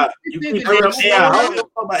up AI. You keep bringing up AI. I don't know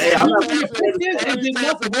about AI.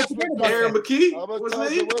 Aaron McKee?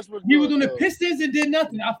 He was on the Pistons and did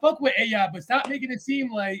nothing. I fuck with AI, but stop making it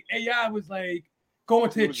seem like AI was like going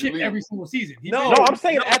to the chip every single season. No, I'm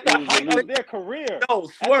saying at the height of their career. No,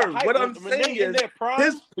 Swerve. What I'm saying is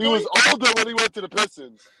he was older when he went to the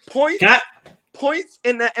Pistons. Points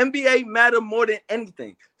in the NBA matter more than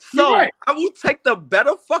anything. So I will take the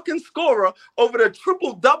better fucking scorer over the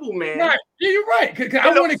triple-double, man. Right. Yeah, you're right.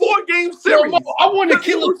 I want a 4-game series. I want to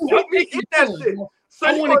kill him. That shit.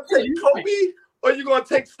 So you going to take Kobe or you going to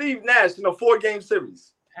take Steve Nash in a 4-game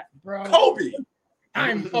series? Bro. Kobe.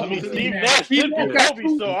 prime. I mean, Steve Nash Steve did Nash got Kobe,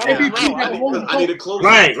 two so I don't MVP know. I need a closer.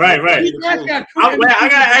 Right. Steve Nash got two I MVP.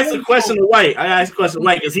 gotta ask a question to White.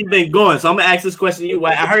 Because he's been going. So I'm gonna ask this question to you,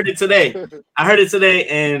 White. I heard it today,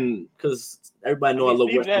 and because everybody know I love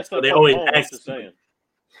Steve Westbrook, Nash so they always ask. just saying.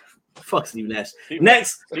 Fuck Steve Nash. Steve,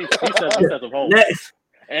 Next, he said home. Next,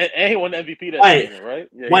 and he won the MVP that White. season, right?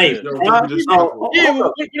 Yeah, White. With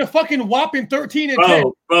a fucking whopping 13 and 10.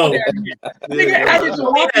 Bro. Nigga averaged a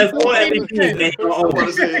whopping 13 and 10. I was about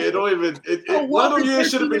to say, it don't even. One of them years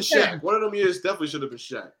should have been Shaq. One of them years definitely should have been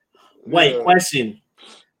Shaq. Wait, question.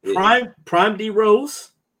 Prime D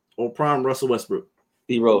Rose or prime Russell Westbrook?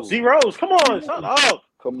 D Rose. Come on, shut up.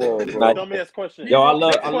 Come on, bro. Dumbass question. Yo, I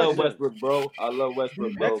love Westbrook, bro. I love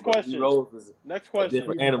Westbrook, bro. Next question. D Rose is Next a question.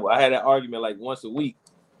 different animal. I had that argument like once a week.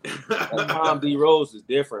 Prime D Rose is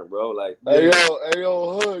different, bro. Like, hey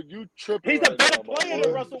yo, Hood, you tripping? He's a better player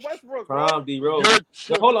than Russell Westbrook. Prime D Rose.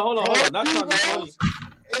 Hold on. Not Prime D Rose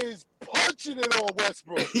is punching it on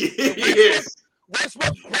Westbrook. Yes.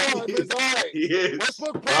 Westbrook prime is alright. Yes.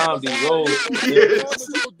 Westbrook Prime D Rose.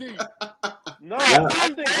 No, I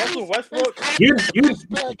think Russell Westbrook. You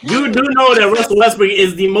do know that Russell Westbrook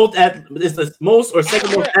is the most or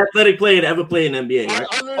second most athletic player to ever play in the NBA, right?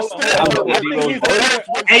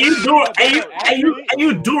 And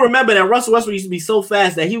you do remember that Russell Westbrook used to be so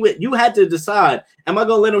fast that you had to decide, am I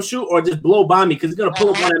gonna let him shoot or just blow by me because he's gonna pull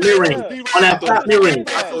up on that mid range, on that top mid range.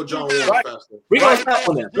 I thought John was faster. We're gonna stop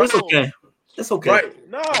on that. That's okay. It's okay. Right.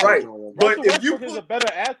 No. Right. But if you is a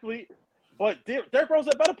better athlete, but Derrick Rose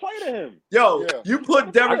is a better player than him. Yo, you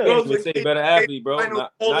put Derrick Rose in say better athlete, bro.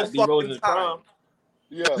 Not D Rose in prime.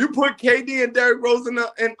 Yeah. You put KD and Derrick Rose on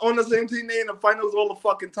the same team in the finals all the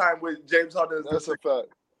fucking time with James Harden. That's a fact.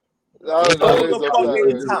 All the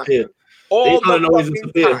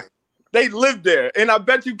fucking time. They live there, and I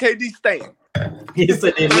bet you KD staying. He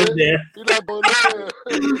said they live there.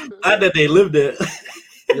 I bet they live there.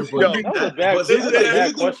 That was a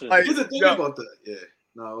bad question. Here's the thing about that. Yeah.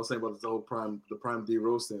 No, I was saying about the whole the prime D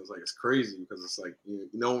Rose thing. It's like it's crazy because it's like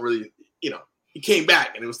no one really, he came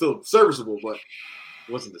back and it was still serviceable, but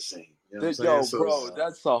it wasn't the same. You know what I'm saying? Bro,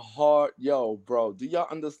 that's a hard. Bro, do y'all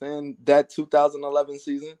understand that 2011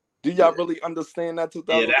 season? Do y'all really understand that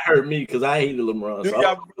 2011? Yeah, that hurt me because I hated LeBron. Do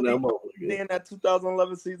y'all really understand that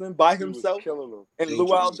 2011 season by himself and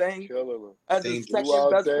Luol Deng as his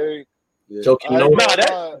second best player? Yeah. Joking.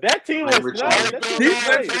 That team was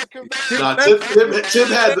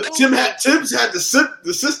Tibbs had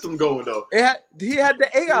the system going though. He had the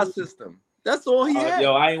AI system. That's all he had.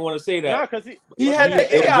 Yo, I didn't want to say that. Nah, he had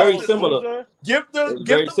the AI very system. Similar. Give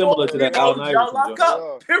very similar to that Allen Iverson. Y'all lock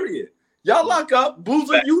up. Period. Y'all lock up.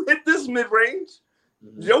 Boozer, you hit this mid range.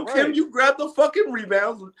 Yo, Kim, you grab the fucking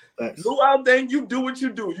rebounds. Luol Deng, you do what you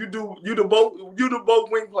do. You the both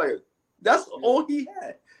wing players. That's all he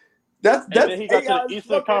had. And then he got to the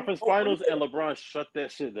Eastern Conference Finals and LeBron shut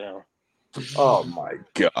that shit down. Oh my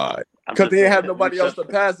God! Because they didn't have nobody else to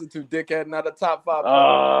pass it to, dickhead. Not a top five.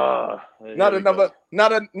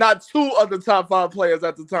 Not two other top five players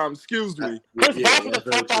at the time. Excuse me. Chris Bosh was a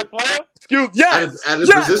top five player. Yes. At his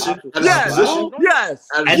position. Yes.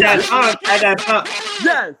 At that time.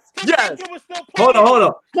 Yes. Hold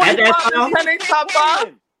on. At that time, 10 ain't top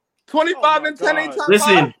five. 25 and 10 ain't top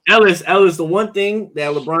Listen, Ellis, the one thing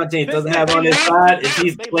that LeBron James doesn't have on his side is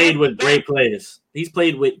he's played with great players. He's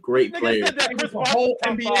played with great players. The whole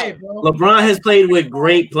NBA, bro. LeBron has played with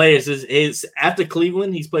great players. After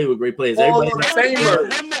Cleveland, he's played with great players. Everybody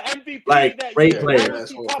like great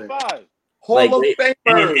players. Hall of Famers.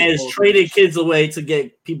 And has traded kids away to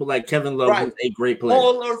get people like Kevin Love, who's a great player.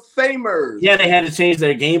 Hall of Famers. Yeah, they had to change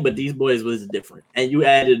their game, but these boys was different. And you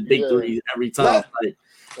added big threes every time. Like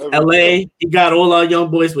LA, he got all our young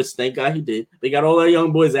boys, which thank God he did. They got all our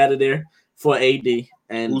young boys out of there for AD.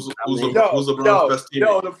 And who's LeBron's best team?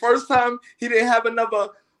 The first time he didn't have another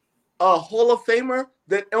Hall of Famer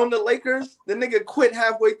that on the Lakers, the nigga quit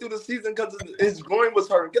halfway through the season because his groin was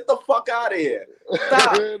hurting. Get the fuck out of here.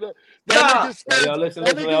 Stop. Yo, listen,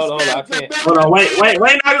 hold on. I can't. Hold on, wait.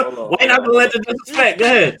 Not gonna let the disrespect. Go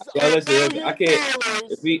ahead. Yo, listen, I can't.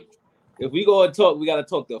 If we go and talk, we gotta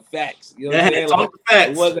talk the facts. You know what I'm saying? Talk the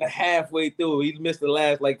facts. It wasn't halfway through. He missed the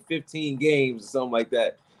last 15 games or something like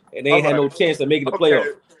that, and they ain't had no chance of making the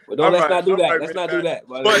playoffs. But let's not do that. Let's not do that.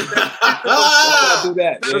 Let's not do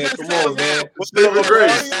that, man. Come on, man.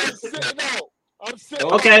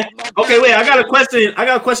 Okay. Wait. I got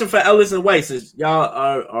a question for Ellis and White, since y'all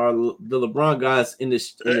are the LeBron guys in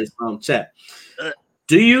this chat.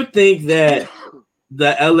 Do you think that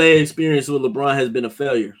the LA experience with LeBron has been a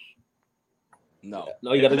failure? No,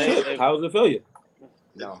 you got to check. How was it a failure?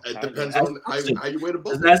 No, it depends on how you weigh the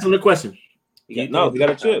ball. Just asking the question. He got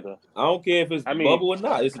a chip. I don't care if it's bubble or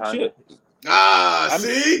not. It's a chip.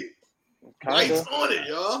 See? Mike's on it,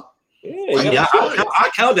 y'all. Yeah, I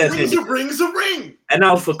count that. Rings a ring. And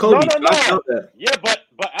now for Kobe, no. I count that. Yeah, but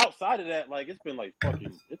outside of that, like it's been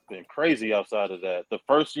crazy outside of that. The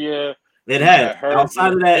first year it had.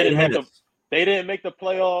 Outside of that, it had. They didn't make the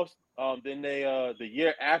playoffs. Then they the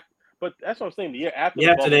year after. But that's what I'm saying. The year after the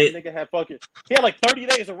bubble, the nigga had he had like 30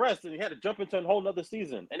 days of rest, and he had to jump into a whole nother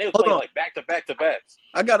season. And they was playing like back to backs.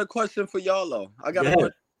 I got a question for y'all though. A question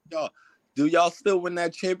for y'all. Do y'all still win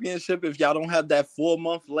that championship if y'all don't have that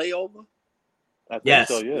 4-month layover? I think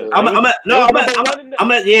so, yeah.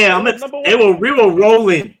 We were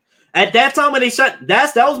rolling. At that time when they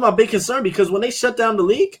that was my big concern because when they shut down the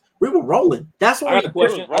league, we were rolling. That's where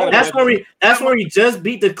we just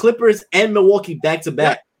beat the Clippers and Milwaukee back to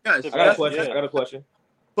back. I got a question.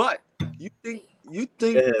 But you think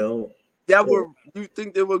that you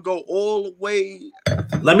think they would go all the way?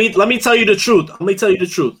 Let me tell you the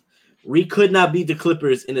truth. We could not beat the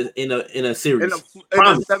Clippers in a series. In a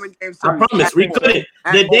 7-game series. I promise we couldn't.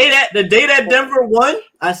 The day that Denver won,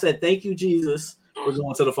 I said, "Thank you, Jesus. We're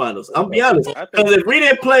going to the finals." I'll be honest. Because if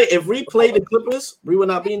we played the Clippers, we would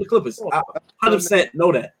not be in the Clippers. I 100%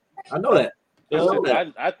 know that. I know that.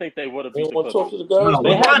 I think they would have beat the Clippers. No,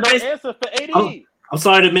 they had no answer for AD. I'm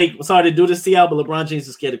sorry to do this to y'all, but LeBron James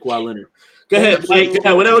is scared of Kawhi Leonard. Go ahead, Mike.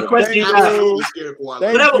 Whatever question you got.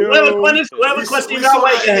 Whatever question you got,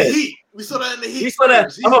 Mike. Go ahead. We saw that in the Heat. We saw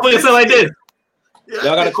that. I'm gonna put it like this.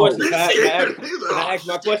 Y'all got a question?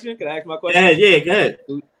 Can I ask my question? Yeah, go ahead.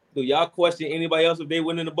 Do y'all question anybody else if they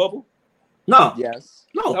win in the bubble? No. Yes.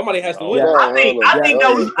 No. Somebody has to win. Yeah, I think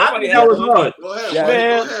that was hard. Go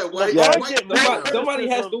ahead. Somebody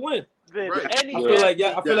has to win. Right. I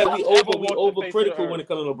feel like we overcritical when it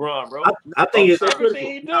comes to LeBron, bro. I think it's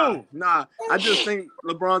critical. Nah, I just think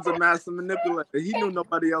LeBron's a master manipulator. He knew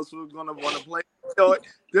nobody else was gonna want to play. So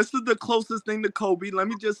this is the closest thing to Kobe. Let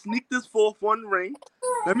me just sneak this fourth ring.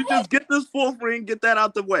 Let me just get this fourth ring, get that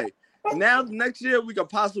out the way. Now next year we could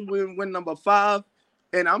possibly win number 5,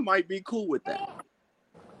 and I might be cool with that.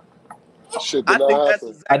 Shit, I think that's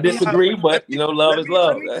exactly I disagree, but love is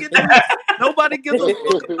love. Nobody gives a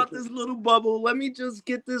fuck about this little bubble. Let me just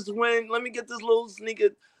get this win. Let me get this little sneaker.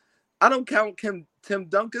 I don't count Tim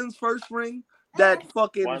Duncan's first ring, that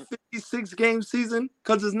fucking 56-game season,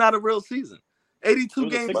 because it's not a real season. 82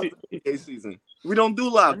 games a season. We don't do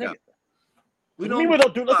lockout. We don't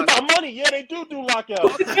do. That's about money. Yeah, they do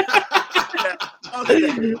lockouts. This is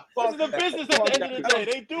a business at the end of the day.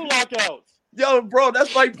 They do lockouts. Yo, bro,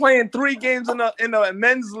 that's like playing 3 games in a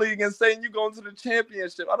men's league and saying you're going to the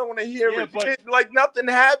championship. I don't want to hear it. But like nothing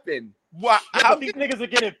happened. Why? Yeah, these niggas are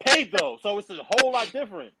getting paid though, so it's a whole lot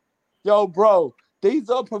different. Yo, bro, these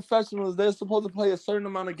are professionals. They're supposed to play a certain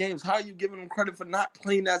amount of games. How are you giving them credit for not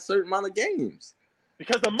playing that certain amount of games?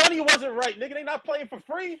 Because the money wasn't right, nigga. They not playing for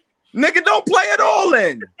free. Nigga, don't play it all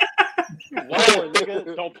in. Wow,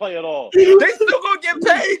 nigga, don't play it all. They still gonna get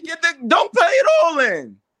paid. Don't play it all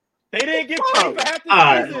in. They didn't get paid for half the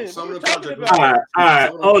season. All right.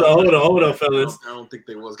 Hold on, fellas. I don't think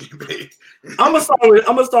they was getting paid. I'm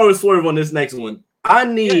gonna start with Swerve on this next one. I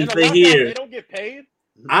need to hear. They don't get paid.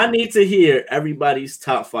 I need to hear everybody's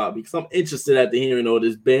top 5 because I'm interested after hearing all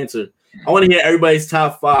this banter. I want to hear everybody's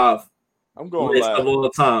top 5. I'm going live of all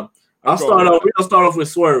the time. We're gonna start off with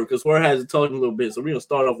Swerve because Swerve has to talk a little bit, so we're gonna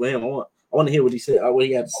start off with him. I want to hear what he said. What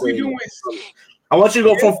he had to say. I want you to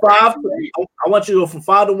go from 5. I want you to go from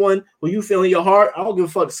 5 to 1. Who you feel in your heart? I don't give a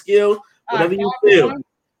fuck skill, whatever you feel.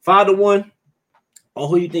 5 to 1. On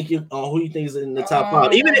who you think is in the top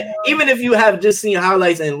 5. Even if you have just seen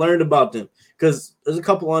highlights and learned about them, because there's a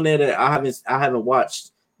couple on there that I haven't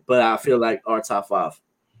watched, but I feel like are top 5.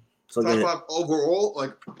 So top 5 overall,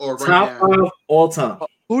 like or right top now? 5 all time.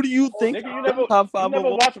 Who do you think? Nigga, you never watched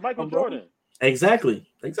Michael Jordan. Exactly.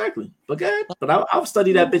 But good. But I've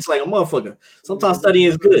studied that bitch like a motherfucker. Sometimes studying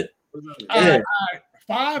is good. All right.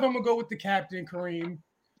 5, I'm gonna go with the captain, Kareem.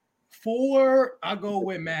 4, I go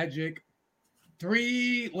with Magic.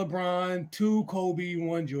 3, LeBron. 2, Kobe.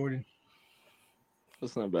 1, Jordan.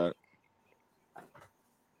 That's not bad.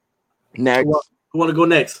 Next. Who want to go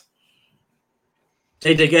next?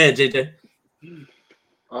 JJ, go ahead, JJ.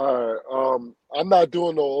 All right. I'm not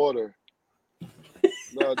doing no order.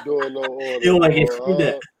 Not doing no order. You don't like it? Screw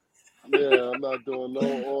that. Yeah, I'm not doing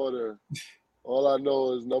no order. All I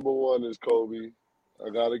know is number 1 is Kobe. I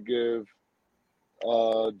gotta give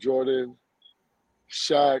Jordan,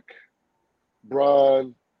 Shaq,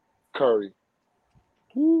 Bron, Curry.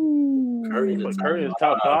 Curry is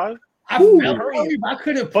top 5. I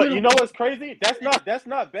couldn't. But you know what's crazy? That's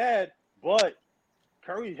not bad. But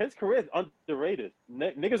Curry, his career is underrated.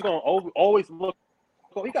 Niggas gonna always look.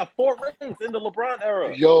 He got 4 rings in the LeBron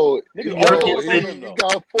era. Yo, niggas he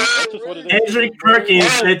got 4 rings. Kendrick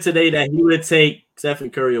Perkins said today that he would take Stephen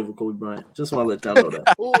Curry over Kobe Bryant. Just want to let y'all know that.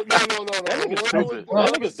 No.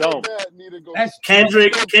 That nigga's dumb.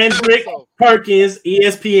 Kendrick Perkins,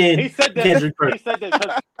 ESPN. He said that. Kendrick Perkins.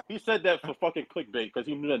 He said that for fucking clickbait because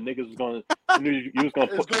he knew that niggas was gonna. You was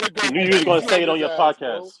gonna say it on your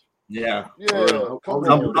podcast. Yeah. I'm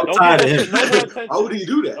tired of him. Why would he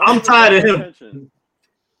do that? I'm tired of him.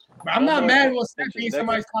 But I'm not mad with Steph being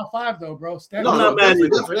somebody's top 5 though, bro. Steph, I'm not mad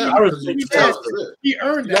either. I respect he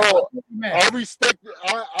earned that. Yo, I respect it.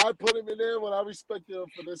 I put him in there when I respected him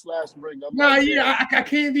for this last ring. I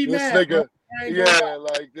can't be this mad. Nigga,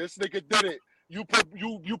 like this nigga did it. You put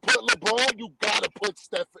LeBron, you gotta put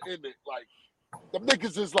Steph in it. Like them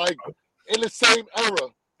niggas is like in the same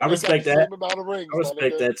era. I respect that. Same amount of rings, I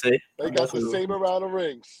respect that, Tate. They got the same amount of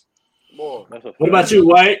rings. More. What about you,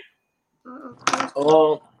 White?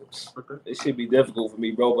 It should be difficult for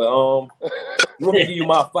me, bro. But you want me to give you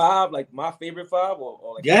my 5, like my favorite 5,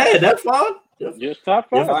 or like that's fine. Your top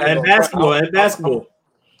 5 and basketball.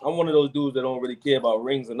 I'm one of those dudes that don't really care about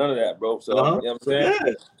rings and none of that, bro. So you know what I'm saying.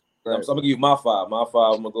 Yeah. So I'm gonna give you my 5. My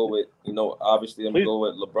 5, I'm gonna go with, obviously I'm gonna go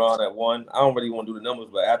with LeBron at 1. I don't really want to do the numbers,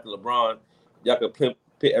 but after LeBron, y'all can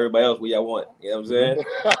pick everybody else where y'all want. You know what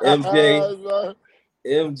I'm saying?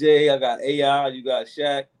 MJ, I got AI, you got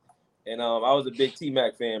Shaq, and I was a big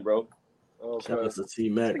T-Mac fan, bro. Shout out to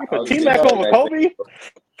T-Mac. T-Mac over Kobe?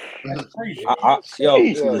 Rest in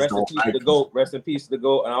peace to the GOAT. Rest in peace to the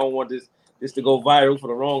GOAT. And I don't want this to go viral for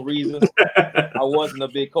the wrong reasons. I wasn't a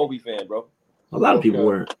big Kobe fan, bro. A lot of people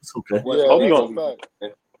weren't. It's okay. A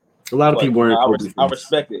lot of people weren't. I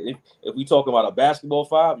respect it. If we talk about a basketball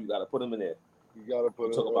 5, you got to put him in there. You got to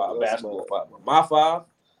put talk about a basketball 5. My 5,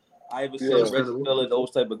 Iverson, Reggie Miller,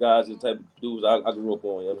 those type of guys, the type of dudes I grew up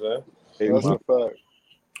on. You know what I'm saying? That's a fact.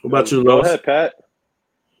 What about you, Los? Go ahead, Pat.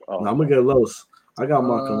 I'm gonna get Los. I got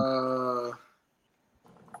Markham.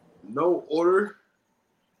 No order.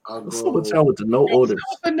 What's up with y'all with the no order?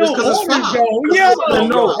 No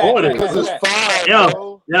order. Because it's 5.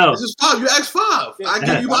 Yo. This is 5. You asked 5. I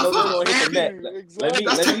give you my 5.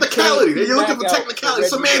 That's technicality. You're looking for technicality,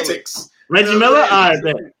 semantics. Reggie Miller? All right,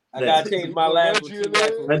 bet. I gotta change my last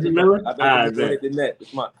one. Reggie Miller? I gotta hit the net.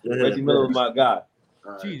 Reggie Miller was my guy.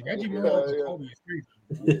 Jeez, Reggie Miller is Kobe.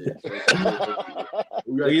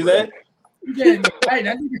 What you said? Hey,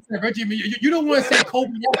 that nigga said Reggie Miller. You don't want to say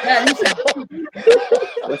Kobe that bad. You said Kobe.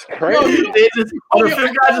 That's crazy. The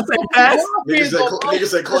guy just say pass. Nigga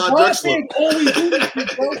said Claude Drexler. Always do this shit,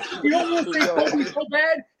 bro. You don't want to say Kobe so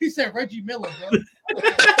bad. He said Reggie Miller, bro.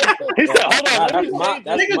 He said, hold on.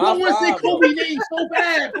 Niggas don't want to say Kobe name so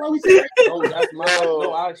bad, bro. He said, "Oh, that's my."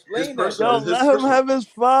 No, I explained that. Yo, let him have his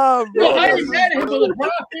 5, bro. I ain't mad at him, but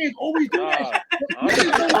LeBron fans always do that.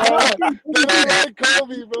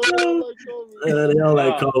 Kobe, bro. They don't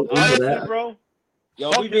like Kobe. Honestly, bro.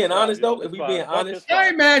 Yo, if we being honest though, if we being honest, I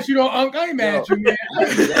ain't mad at you though, Unc. I ain't mad at you, man.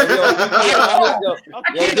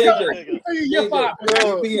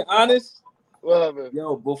 Yo, being honest. What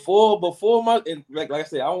Yo, before my like I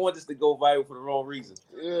said, I don't want this to go viral for the wrong reasons.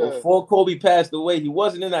 Yeah. Before Kobe passed away, he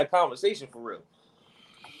wasn't in that conversation for real.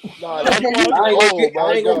 Nah, I ain't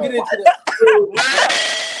gonna get into that.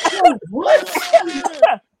 What?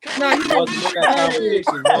 Nah, you wasn't in that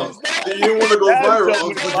conversation, man. You didn't want to go viral,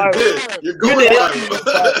 but you did. You're going viral.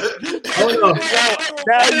 Hold on.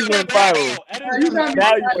 Now you went viral.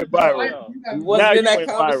 Now you went viral. He wasn't in that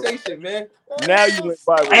conversation, man. Now you went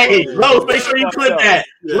viral. Hey, Los, make sure you clip that.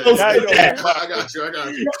 Los, clip that. I got you.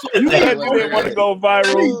 You said you didn't want to go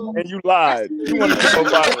viral, and you lied. You wanted to go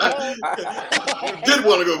viral. You did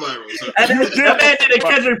want to go viral. So. That man did a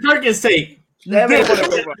Kendrick Perkins take. That man did a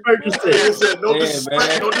Kendrick Perkins take. Said, no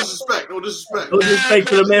disrespect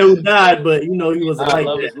to the man who died, but you know he was like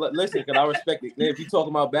that. Listen, because I respect it. If you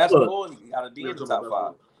talking about basketball, you gotta be in the top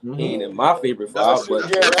 5. He ain't in my favorite 5, but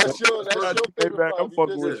that's your favorite 5. I'm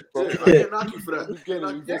fucking with you, bro. I can't knock you for that. I can't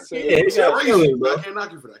knock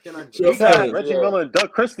you for that. He got Reggie Miller and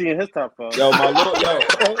Doug Christie in his top 5. Yo,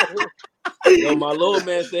 my little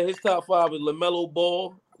man said his top 5 is LaMelo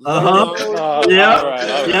Ball. Yeah.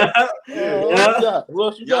 Who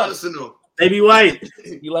else you got? Baby White.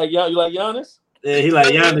 You like Giannis? Yeah, he like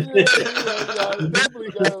Giannis.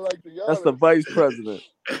 That's the vice president.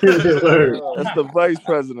 That's the vice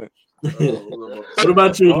president. What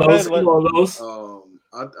about you, Los?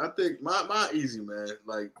 I think my easy, man.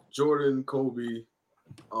 Like Jordan, Kobe,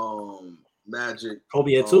 Magic.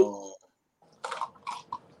 Kobe at 2.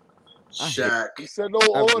 Shaq. He said no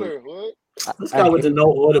order. What? Let's go with the no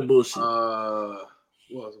order bullshit.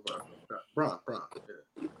 was Bron.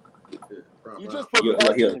 You just put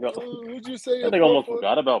who'd you say? I think I almost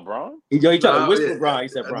forgot about Bron. He tried to whisper Bron. He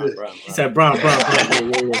said Bron. He said Bron.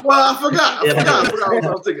 Well, I forgot what I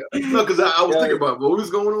was thinking. No, because I was thinking about what was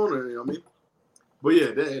going on there. You know what I mean? But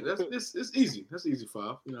yeah, it's easy. That's easy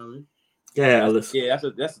 5. You know what I mean? Yeah, Alice. Yeah,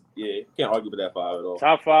 that's can't argue with that 5 at all.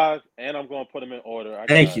 Top 5, and I'm going to put them in order.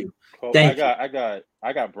 Thank you. I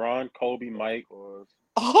got Bron, Kobe, Mike,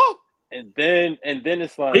 and then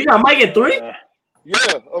it's like you got Mike at 3.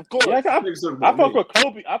 Yeah, of course. Yeah, I fuck with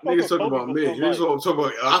Kobe. Niggas talking about me. Here's what I'm talking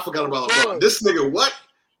about. I forgot about LeBron. This nigga, what?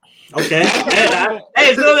 Okay.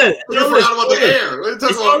 Hey, you forgot about the air. What are you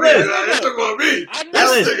talking about me? You're talking about me.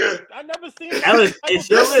 I never seen it. Alice, it's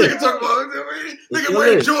your list. Nigga talking about nigga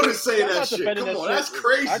Ray Jordan saying that shit. Come on, that's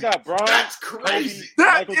crazy. I got Bron. That's crazy.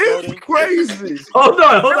 That is crazy. Hold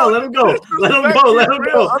on. Let him go. Let him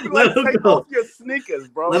go. Off your sneakers,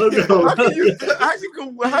 bro. Let him go. How can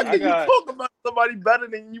you talk about somebody better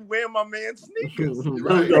than you wearing my man's sneakers?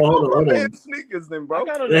 Let him go. Hold on. Sneakers, then, bro. I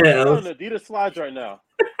got an Adidas slides right now.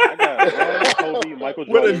 I got Kobe, Michael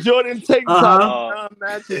Jordan. With a Jordan tank top,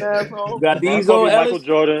 matching asshole. Got these Kobe, on Michael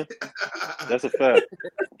Jordan. That's a fact.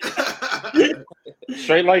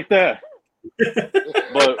 Straight like that.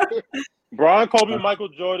 But Bron, Kobe, Michael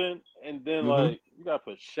Jordan, and then like you gotta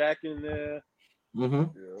put Shaq in there.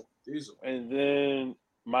 And then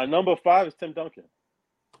my number 5 is Tim Duncan.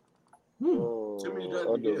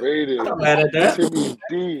 Underrated. I'm not mad at that.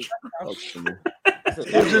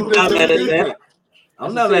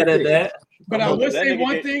 I'm not mad at that. But I will say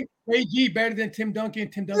one thing: AG better than Tim Duncan.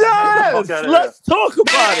 Tim Duncan. Yes, let's talk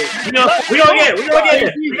about it. We gonna get it.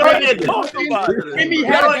 Let's talk about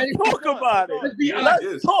it.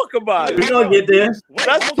 Let's talk about it. We gonna get there.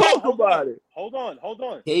 Let's talk about it. Hold on.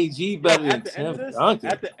 KG better than Tim Duncan.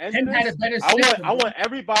 At the end of this,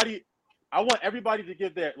 I want everybody to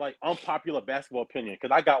give their like unpopular basketball opinion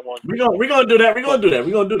because I got one. We're gonna do that. We're gonna do that.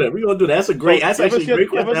 That's actually a great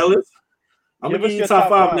question, Ellis. I'm gonna give you top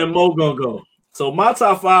 5 and then Mo gonna go. So my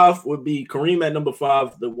top 5 would be Kareem at number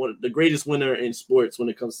 5, the greatest winner in sports when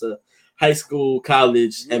it comes to high school,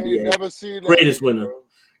 college, NBA. Never seen that greatest winner.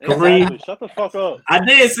 Kareem. Shut the fuck up. I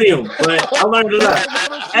did see him, but I learned a lot.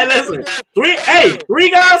 Hey, listen. 3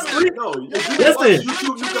 guys. Listen.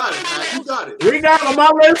 You got it. 3 guys on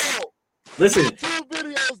my list. Listen. 2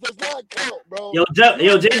 videos does not count, bro. Yo,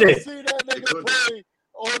 JJ. See that nigga play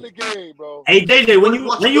on the game, bro. Hey JJ, when you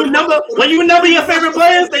number your favorite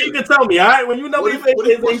players, then you can tell me. All right, when you number your favorite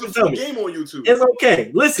players, then you can tell me. Game on YouTube. It's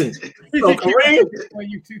okay. Listen, so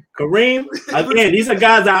Kareem. Again, these are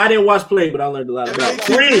guys that I didn't watch play, but I learned a lot about.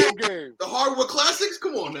 Kareem, the hardwood classics.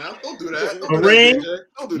 Come on now, don't do that. Kareem,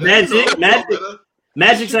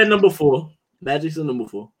 Magic's at number 4. Magic's at number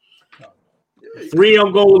 4. 3,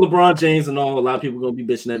 I'm going with LeBron James, and all. A lot of people gonna be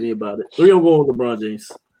bitching at me about it. 3, I'm going with LeBron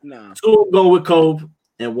James. 2, I'm going with Kobe.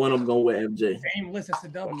 And 1 I'm going with MJ. Same list as the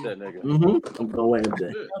W. I'm going with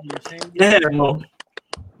MJ. Yeah, Mo.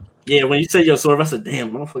 Yeah, when you said your sword, I said,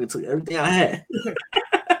 damn, motherfucker took everything I had.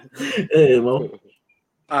 Hey, Mo.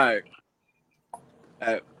 All right.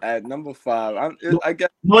 At number 5, I guess.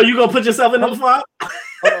 Mo, you gonna put yourself in number 5?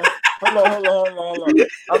 Hold on.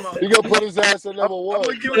 You gonna put his ass at number 1. I'm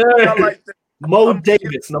gonna give it to y'all like this. Mo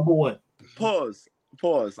Davis, number 1. Pause.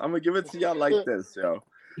 I'm gonna give it to y'all like this, yo.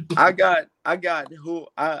 I got who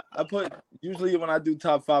I put. Usually when I do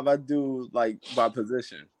top 5, I do like by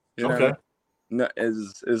position. You know? Okay. No,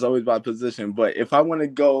 it's always by position. But if I want to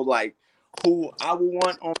go like who I would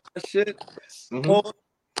want on my shit,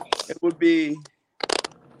 it would be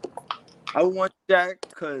I would want Shaq,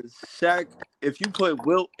 because Shaq, if you put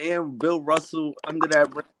Wilt and Bill Russell under that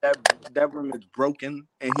rim is broken,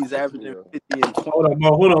 and he's averaging 50 and 20.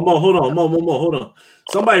 Hold on.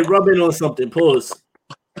 Somebody rub in on something. Pause.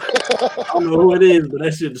 I don't know who it is, but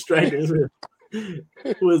that shit distracting.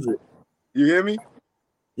 Who is it? You hear me?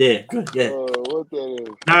 Yeah, good. Yeah. What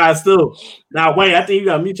that is? Wait. I think you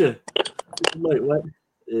got mute your. Wait, what?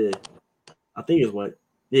 Yeah. I think it's what.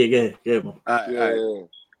 Yeah, man. All right.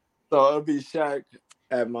 So it'll be Shaq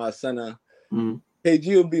at my center.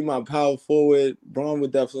 KG will be my power forward. Bron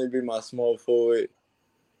would definitely be my small forward.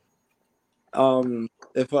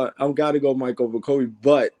 If I'm gotta go Mike over Kobe,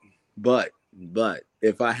 but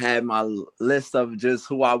if I had my list of just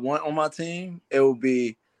who I want on my team, it would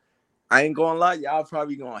be. I ain't gonna lie, y'all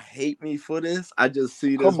probably gonna hate me for this. I just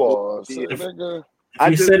see this. Come on, nigga.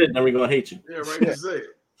 If you said it, then we're gonna hate you. Yeah, right. You say it.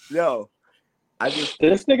 Yo,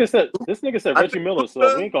 this nigga said Reggie Miller, so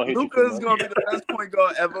we ain't gonna hate Luka is gonna be the best point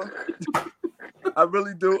guard ever. I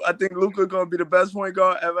really do. I think Luka gonna be the best point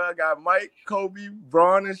guard ever. I got Mike, Kobe,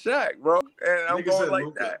 Bron, and Shaq, bro, and I'm going like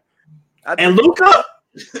Luka. that. And Luka?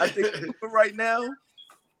 I think Luka right now.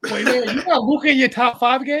 Wait, you got Luka in your top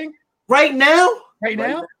 5 game? Right now? Right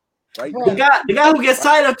now? Right now. The guy who gets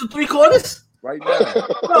tired after 3 quarters? Right now.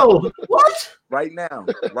 No, what? Right now.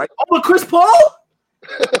 Right over Chris Paul?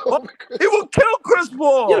 He will kill Chris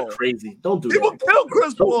Paul. You're crazy. Don't do that. He will kill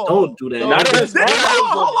Chris Paul. Don't do that. Not in his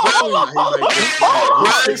Hold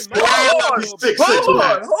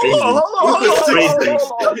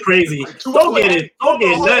on. Crazy. Don't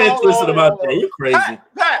get nothing twisted about that. You're crazy.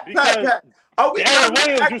 Pat. Are we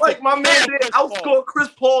act like my man didn't outscore Chris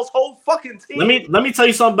Paul's whole fucking team? Let me tell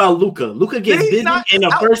you something about Luka. Luka gets busy in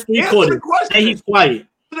the first 3 quarters, and he's quiet.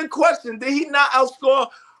 The question: did he not outscore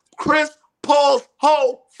Chris Paul's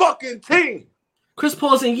whole fucking team? Chris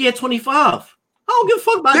Paul's in year 25. I don't give a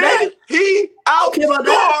fuck about that. He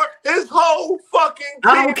outscored his whole fucking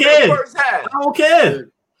team. I don't care. In the first half. I don't care.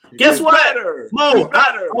 Guess what? Mo,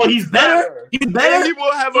 he's better. He's better. And he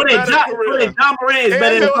will have a better career. John Morant is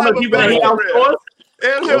better than some of the people that he outscored.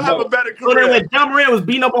 And he'll have a better career. So then when John Morant was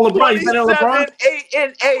beating up on LeBron, he's better than LeBron?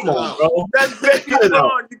 8-8. Come on, bro. That's baby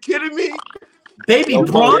Braun. You kidding me? Baby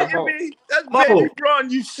Braun? That's baby Braun.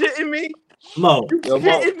 You shitting me? Mo. You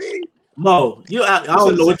shitting me? Mo, I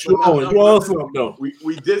don't know what you're on. You on something though.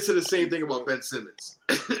 We did say the same thing about Ben Simmons.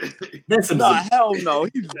 Ben Simmons. No, hell no.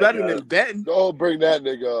 He's better than Ben. Don't bring that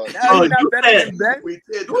nigga up. No, he's not better than Ben.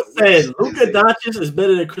 You said Luka Doncic is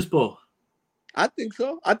better than Chris Paul. I think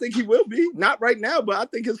so. I think he will be. Not right now, but I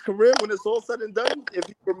think his career, when it's all said and done, if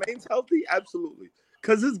he remains healthy, absolutely.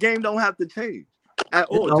 Because his game don't have to change at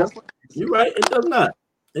all. Just like you're right. It does not.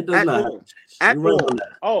 It does not. At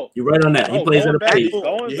all. You're right on that. He plays at a pace.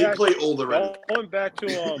 He played older. Going back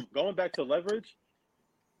to leverage,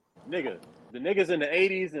 nigga. The niggas in the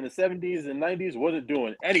 80s and the 70s and 90s wasn't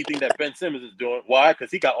doing anything that Ben Simmons is doing. Why?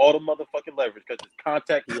 Because he got all the motherfucking leverage. Because his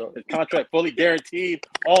contract fully guaranteed,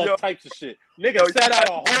 all types of shit. Nigga sat out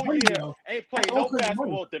a whole year, ain't played no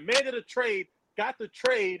basketball, demanded a trade, got the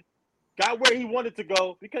trade, got where he wanted to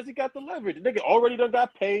go because he got the leverage. The nigga already done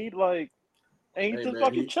got paid, like, and he's just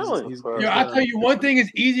fucking chilling. Yo, I'll tell you one thing,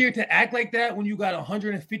 it's easier to act like that when you got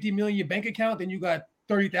 $150 million in your bank account than you got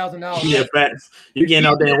 $30,000. Yeah, facts. You're getting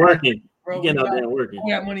out there working. Bro, you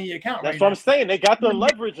got money in your account. That's what I'm saying. They got the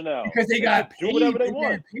leverage now because they got paid. Do whatever they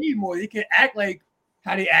want. Paid more. They can act like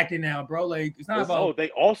how they acting now, bro. Like it's not about.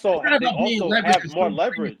 They also have more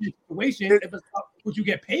leverage. Situation if it's about what you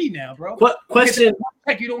get paid now, bro. Question?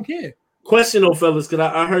 Heck, you don't care. Question, though, fellas, because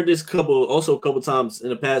I heard this a couple times in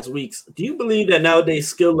the past weeks. Do you believe that nowadays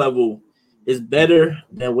skill level is better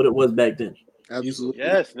than what it was back then? Absolutely.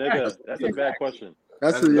 Yes, nigga. That's a bad question.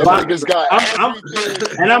 That's this guy. I'm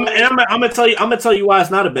gonna tell you. I'm gonna tell you why it's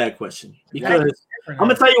not a bad question. Because I'm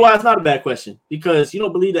gonna tell you why it's not a bad question. Because you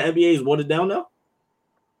don't believe the NBA is watered down now.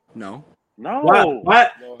 No. Why?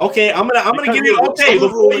 Okay, I'm gonna give you. Okay,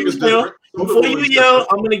 before you yell,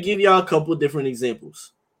 I'm gonna give y'all a couple of different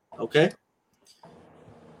examples. Okay.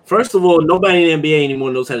 First of all, nobody in the NBA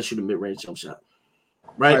anymore knows how to shoot a mid-range jump shot.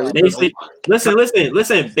 Right? Basic. Listen.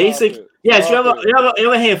 Basic. Yes, you have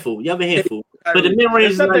a handful. You have a handful. But the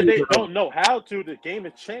mid-range is not they don't know how to. The game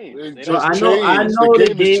has changed. I know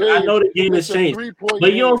the game has changed.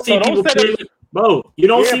 But you don't see people play with, bro. You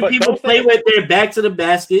don't see people play with their back to the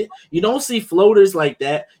basket. You don't see floaters like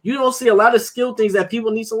that. You don't see a lot of skill things that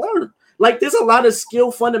people need to learn. Like there's a lot of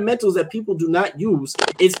skill fundamentals that people do not use.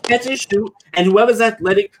 It's catch and shoot, and whoever's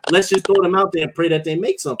athletic, let's just throw them out there and pray that they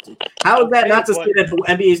make something. How is that not to say that the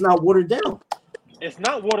NBA is not watered down? It's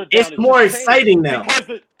not watered down. It's more exciting now.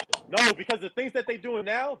 Because the things that they doing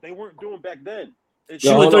now, they weren't doing back then.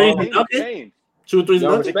 Two and threes.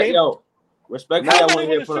 Respectfully, I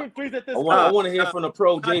want to hear from the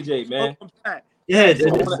pro JJ, man. Yeah,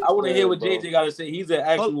 I want to hear what JJ got to say. He's an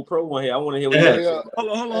actual pro one here. I want to hear what he got to say.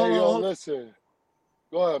 Hold on. Listen.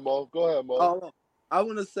 Go ahead, Mo. I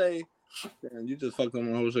want to say, damn, you just fucked up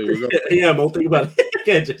my whole show. Yeah, Mo, think about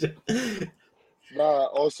it. Nah,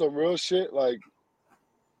 on some real shit, like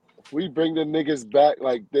if we bring the niggas back,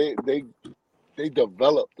 like they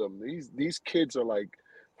develop them. These kids are like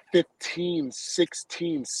 15,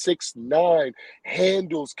 16, 6'9",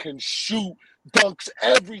 handles, can shoot, dunks,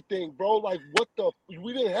 everything, bro. Like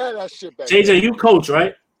we didn't have that shit back JJ, then. you coach,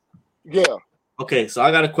 right? Yeah. Okay, so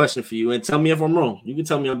I got a question for you, and tell me if I'm wrong. You can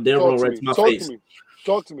tell me I'm dead wrong right to my face.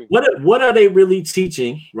 Talk to me. What are they really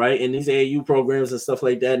teaching, right, in these AAU programs and stuff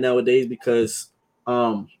like that nowadays? Because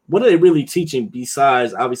what are they really teaching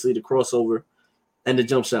besides obviously the crossover and the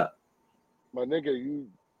jump shot? My nigga,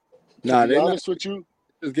 to be honest with you,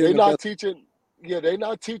 they're not teaching. Yeah, they're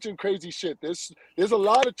not teaching crazy shit. There's a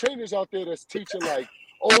lot of trainers out there that's teaching like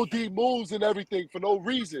OD moves and everything for no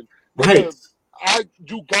reason. Right.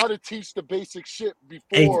 you gotta teach the basic shit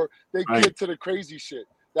before they get to the crazy shit.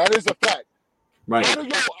 That is a fact. Right.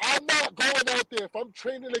 I'm not going out there. If I'm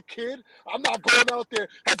training a kid, I'm not going out there.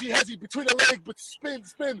 Has he between the legs, but spin,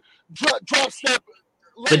 drop step.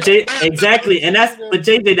 But exactly, and but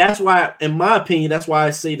JJ, that's why, in my opinion, that's why I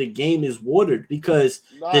say the game is watered because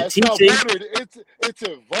the it's teaching. Not watered. It's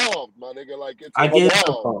evolved, my nigga. Like it's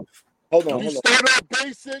evolved. Hold on. Started off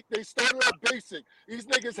basic. They started off basic. These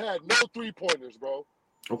niggas had no 3-pointers, bro.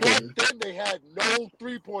 Okay. Back then they had no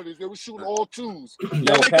 3-pointers. They were shooting all 2s. Yo,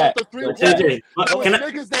 they got the 3-pointers.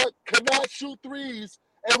 Niggas that cannot shoot 3s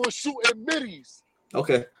and were shooting middies.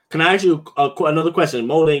 Okay. Can I ask you another question?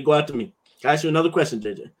 Mo, ain't go after me. Can I ask you another question,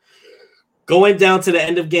 JJ? Going down to the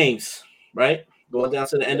end of games, right? Going down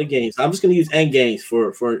to the end of games. I'm just going to use end games for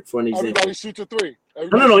an example. Everybody shoots a 3.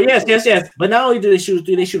 No. Yes. But not only do they shoot a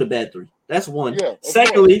 3, they shoot a bad 3. That's one. Yeah,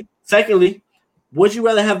 Secondly, would you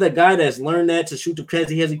rather have that guy that's learned that to shoot the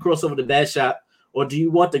crazy crossover the bad shot, or do you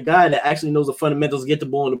want the guy that actually knows the fundamentals, get the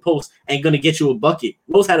ball in the post, and going to get you a bucket,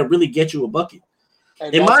 knows how to really get you a bucket?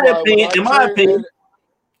 In my opinion,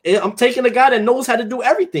 I'm taking a guy that knows how to do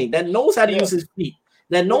everything, that knows how to use his feet,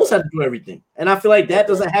 that knows how to do everything. And I feel like that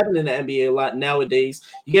doesn't happen in the NBA a lot nowadays.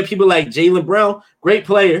 You get people like Jaylen Brown, great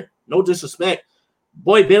player, no disrespect.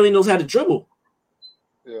 Boy, barely knows how to dribble.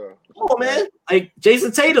 Yeah. Come on, man. Like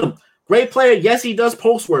Jason Tatum, great player. Yes, he does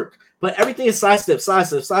post work, but everything is sidestep.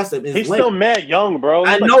 He's still mad young, bro.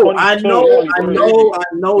 I know.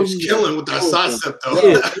 He's killing with that sidestep, though.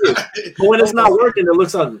 Yeah. But when it's not working, it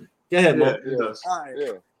looks ugly. Go ahead, Mo. It does. All right.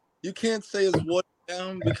 Yeah. You can't say it's watered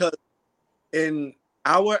down because in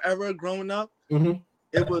our era growing up,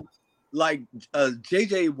 it was like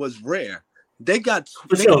JJ was rare. They got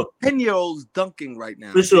 10-year-olds dunking right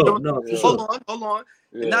now. For sure. Hold on.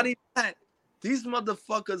 Yeah. Not even that. These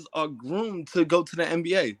motherfuckers are groomed to go to the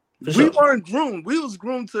NBA. We weren't groomed. We was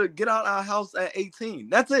groomed to get out our house at 18.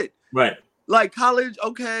 That's it. Right. Like college,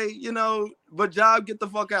 okay, but job, get the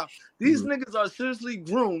fuck out. These niggas are seriously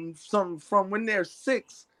groomed from when they're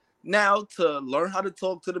 6 now to learn how to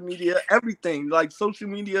talk to the media, everything. Like social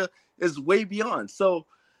media is way beyond. So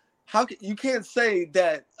you can't say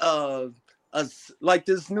that like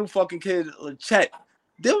this new fucking kid, Chet.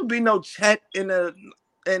 There would be no Chet in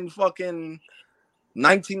fucking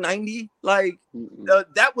 1990. Like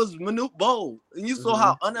that was Manute Bol, and you saw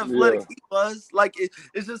how unathletic he was. Like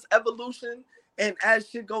it's just evolution. And as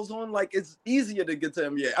shit goes on, like it's easier to get to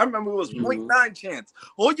NBA. I remember it was 0.9 chance.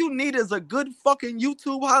 All you need is a good fucking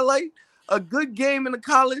YouTube highlight, a good game in the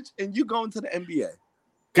college, and you going to the NBA.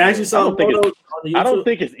 Can I don't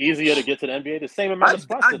think it's easier to get to the NBA. The same amount of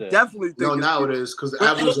spots. I definitely think now it is because the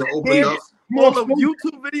avenues are opened up. All of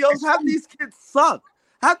YouTube videos, half these kids suck.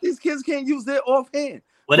 Half these kids can't use their offhand.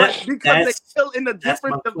 Because they kill in the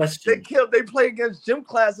different. They play against gym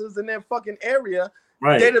classes in their fucking area.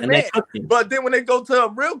 Right. They're the man. But then when they go to a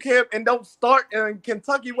real camp and don't start in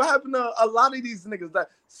Kentucky, what happened to a lot of these niggas? Like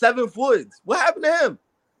 7th Woods. What happened to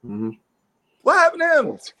him? What happened to him?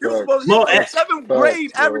 He was supposed to be in 7th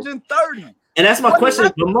grade, averaging 30. And that's my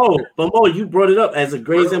question. But Mo, you brought it up as a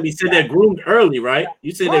grades and we said they're groomed early, right?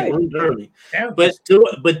 You said they're groomed early.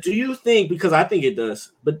 But do you think, because I think it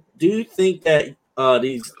does, but do you think that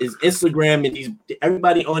these is Instagram and these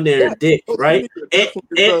everybody on their dick, right? And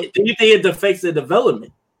do you think it affects the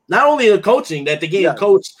development? Not only the coaching that they get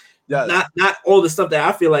coached, not all the stuff that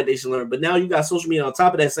I feel like they should learn, but now you got social media on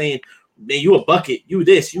top of that saying, man, you a bucket, you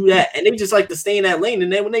this, you that, and they just like to stay in that lane.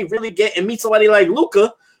 And then when they really get and meet somebody like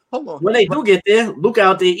Luka, when they do get there, Luka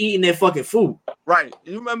out there eating their fucking food. Right.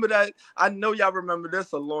 You remember that? I know y'all remember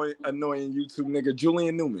this annoying YouTube nigga,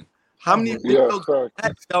 Julian Newman. How many videos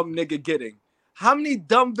that dumb nigga getting? How many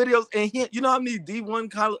dumb videos? And you know how many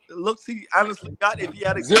D1 looks he honestly got if he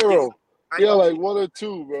had a 0? Yeah, like 1 or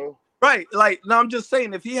 2, bro. Right. Like, no, I'm just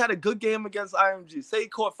saying, if he had a good game against IMG, say he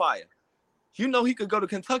caught fire, he could go to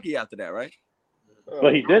Kentucky after that, right?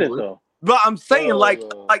 But he didn't, though. But I'm saying, like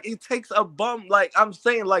it takes a bum. Like, I'm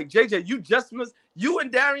saying, like, JJ, you just missed. You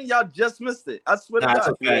and Darian, y'all just missed it. I swear to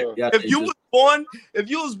God. If you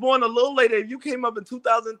was born a little later, if you came up in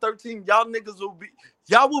 2013, y'all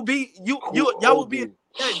will be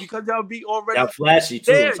because y'all be already. Y'all flashy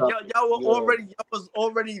too. There. Y'all was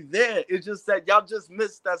already there. It's just that y'all just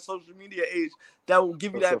missed that social media age that will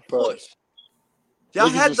give you that push. Y'all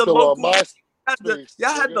had the local.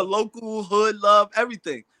 Y'all had the local hood love,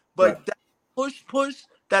 everything. But that push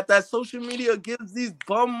that social media gives these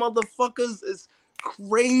bum motherfuckers is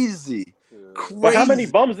crazy. But how many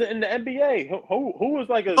bums in the NBA? Who is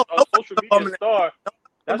like a social media star?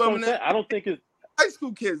 That's what I'm saying. I don't think it's high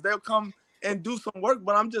school kids. They'll come and do some work,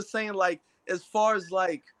 but I'm just saying, like, as far as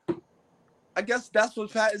like I guess that's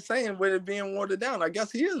what Pat is saying with it being watered down. I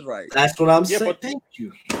guess he is right. That's what I'm saying. Thank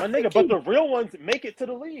you. My nigga, but the real ones make it to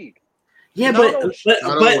the league. Yeah, but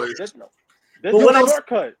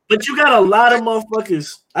shortcut. But you got a lot of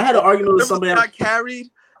motherfuckers. I had an argument with somebody. Got carried.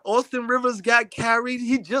 Austin Rivers got carried.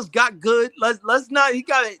 He just got good. Let's not. He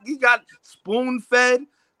got spoon fed.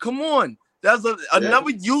 Come on, that's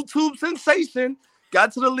another YouTube sensation.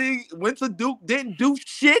 Got to the league, went to Duke, didn't do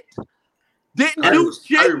shit.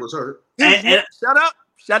 Kyrie was hurt.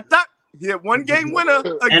 Shut up. He had one game winner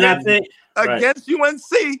against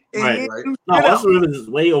UNC. Right. No, Austin Rivers is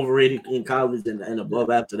way overrated in college and above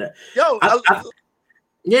after that. Yo,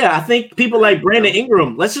 I think people like Brandon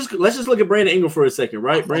Ingram. Let's just look at Brandon Ingram for a second,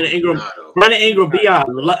 right? Brandon Ingram, BI.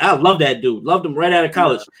 I love that dude. Loved him right out of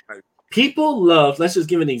college. People love. Let's just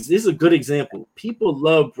give this is a good example. People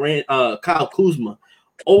love Kyle Kuzma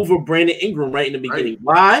over Brandon Ingram right in the beginning.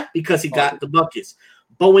 Why? Because he got the buckets.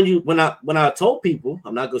 But when I told people,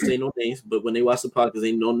 I'm not gonna say no names, but when they watch the podcast,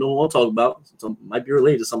 they know what I'm talking about. Some might be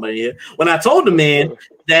related to somebody here. When I told the man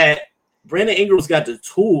that Brandon Ingram's got the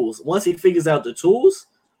tools, once he figures out the tools,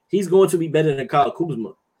 he's going to be better than Kyle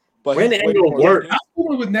Kuzma. But Brandon Ingram worked.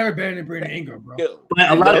 Kuzma was never better than Brandon Ingram, bro.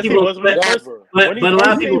 But a lot of people, but a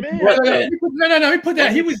lot of people. No. He put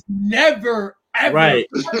that. He was never ever right.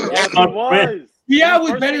 Yeah,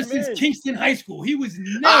 was better since Kingston High School. He was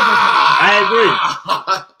never.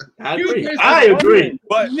 I agree.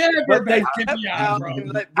 But never better than B.I., bro.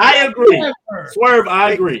 I agree. Never. Swerve,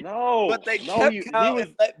 I agree. No, but they kept Kyle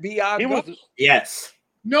and let B.I. go. Yes.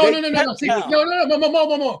 No. They didn't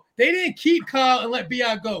keep Kyle and let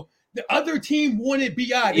B.I. go. The other team wanted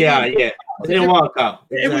B.I. Yeah. They didn't want Kyle.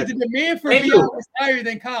 It was the demand for B.I. was higher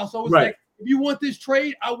than Kyle. So it's like, if you want this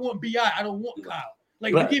trade, I want B.I. I don't want Kyle.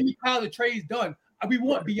 Like, you give me Kyle, the trade's done. We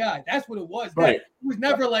want B.I. That's what it was. Right. It was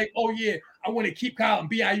never like, oh, yeah, I want to keep Kyle and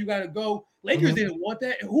B.I. You got to go. Lakers didn't want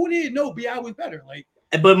that. Who didn't know B.I. was better? Like,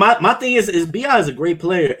 but my thing is B.I. is a great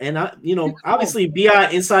player. And, obviously B.I.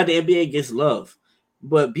 inside the NBA gets love.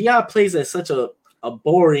 But B.I. plays at such a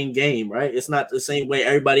boring game, right? It's not the same way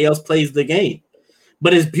everybody else plays the game.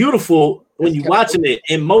 But it's beautiful when you're watching it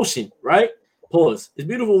in motion, right? Pause. It's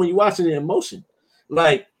beautiful when you're watching it in motion.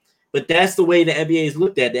 Like, but that's the way the NBA is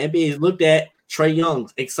looked at. The NBA is looked at Trae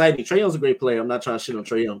Young's exciting. Trae Young's a great player. I'm not trying to shit on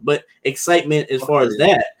Trae Young, but excitement as far as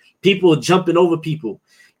that. People jumping over people.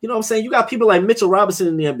 You know what I'm saying? You got people like Mitchell Robinson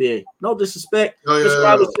in the NBA. No disrespect.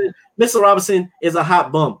 Mitchell Robinson is a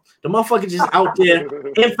hot bum. The motherfucker just out there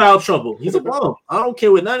in foul trouble. He's a bum. I don't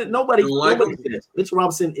care what nobody says. Mitchell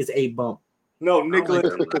Robinson is a bum. No,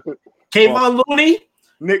 Nicholas. Kayvon Looney.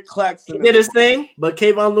 Nick Claxton did his thing, but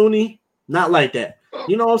Kayvon Looney, not like that.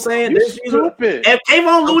 You know what I'm saying? Stupid. If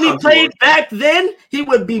Kayvon Looney played back then, he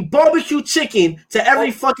would be barbecue chicken to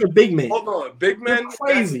every fucking big man. Hold on. Big men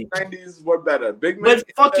crazy. 90s were better. Big men but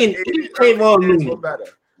fucking Kayvon Looney were better.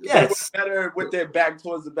 Yes. They were better with their back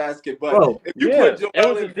towards the basket. But bro, if you put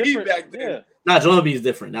Joel Embiid back then. Nah, Joel Embiid is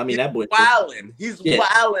different. I mean, that boy. Wilding. He's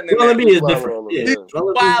wilding. Joel Embiid is different. He's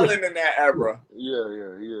wilding in that era.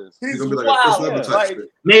 Yeah, he is. He's wilding.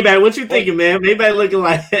 Maybach, what you thinking, man? Maybach looking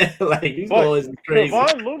like these boys is crazy.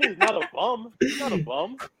 Kayvon Looney's not a bum. He's not a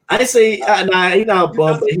bum. I say, he's not a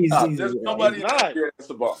bum, but he's nobody not.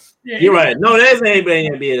 That's a bum. You're right. No, there's anybody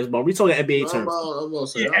in NBA that's bum. We talking NBA terms.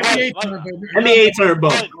 NBA term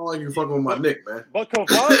bum. I don't like you fucking with my Nick, man. But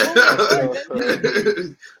Kayvon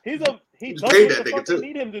Looney, he does what the fuck they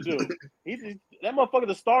need him to do. That motherfucker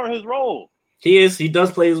the star in his role. He is. He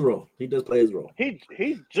does play his role. He's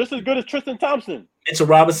just as good as Tristan Thompson. Mitchell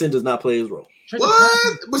Robinson does not play his role.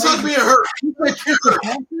 What? Besides being hurt.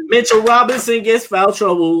 Mitchell Robinson gets foul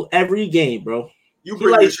trouble every game, bro. You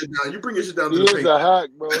bring your shit down. You bring your shit down to the paint. He's a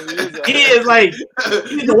hack, bro. He is like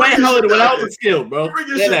he's Dwayne Howard without the skill, bro. You bring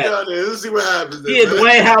your shit down there. Let's see what happens. He is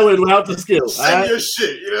Dwayne Howard without the skill. Send your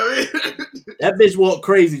shit. You know what I mean? That bitch walked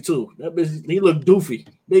crazy too. That bitch, he looked doofy,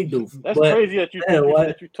 big doofy. That's crazy that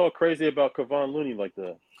you talk crazy about Kayvon Looney like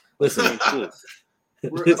that. Listen.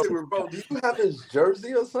 Bro, do you have his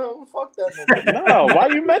jersey or something? Fuck that. No, why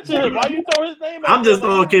you mention him? Why you throw his name out? I'm just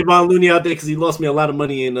throwing Kayvon Looney out there because he lost me a lot of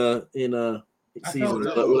money in season.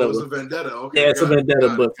 But whatever. It was a vendetta. Okay, yeah, it's a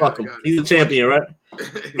vendetta, but fuck him. He's a champion, right?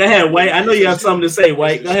 Go ahead, White. I know you have something to say,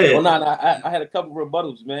 White. Go ahead. Well, I had a couple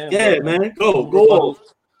rebuttals, man. Yeah, man. Go.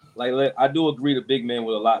 Like I do agree the big men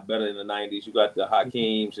were a lot better in the 90s. You got the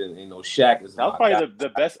Hakeems and Shaq. That was probably the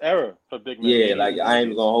best era for big men. Yeah, like I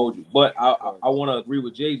ain't gonna hold you. But I want to agree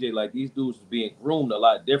with JJ. Like these dudes is being groomed a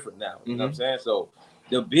lot different now. You know what I'm saying? So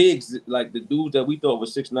the bigs, like the dudes that we thought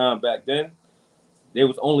was 6'9" back then, they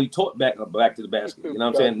was only taught back to the basket. You know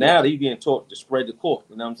what I'm saying? Now they getting taught to spread the court.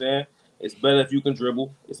 You know what I'm saying? It's better if you can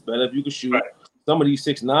dribble. It's better if you can shoot. Right. Some of these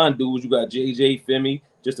 6'9" dudes, you got JJ, Femi,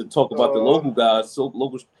 just to talk about the local guys. So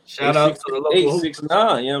local, shout out to the local 6'9", you know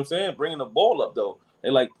what I'm saying? Bringing the ball up though. They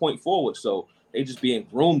like point forward, so they just being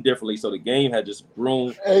groomed differently. So the game had just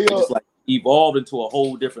groomed, just like evolved into a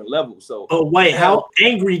whole different level. So, but wait, how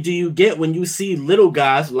angry do you get when you see little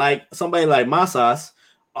guys like somebody like Masas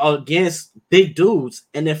against big dudes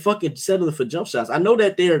and they're fucking settling for jump shots? I know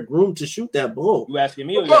that they're groomed to shoot that ball. You asking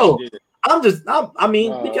me? Or bro, I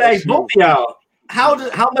mean, we can ask both of y'all. How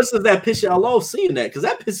much does that piss y'all off seeing that? Because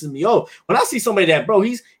that pisses me off. When I see somebody that, bro,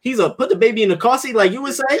 he's a put the baby in the car seat, like you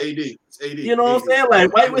would say. It's AD. You know what I'm saying?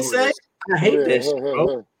 Like White would say. I hate that shit,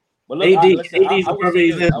 bro. But look, I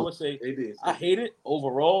would say I hate it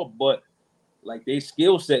overall, but like they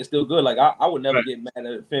skill set still good. Like I would never get mad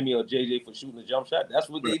at Femi or JJ for shooting a jump shot. That's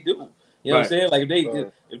what they do. You know what I'm saying? Like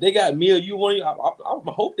if they got me or you one, I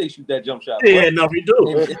hope they shoot that jump shot. Yeah, no, we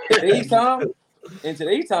do. In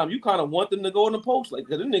today's time, you kind of want them to go in the post, like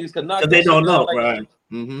because them niggas could not. They don't know, like, right?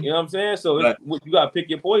 You know what I'm saying? So you gotta pick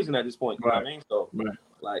your poison at this point. You know what I mean? So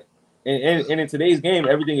like, and in today's game,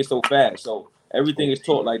 everything is so fast. So everything is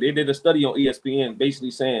taught. Like they did a study on ESPN, basically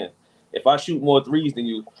saying, if I shoot more threes than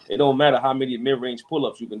you, it don't matter how many mid-range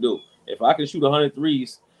pull-ups you can do. If I can shoot 100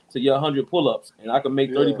 threes to your 100 pull-ups, and I can make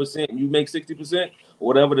 30%, and you make 60%, or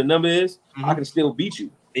whatever the number is, I can still beat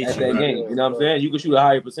you at that game. You know what I'm saying? You can shoot a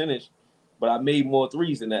higher percentage, but I made more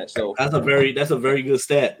threes than that. So that's a very good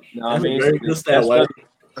stat. You know what I mean? Very good stat.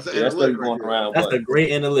 That's going around. That's a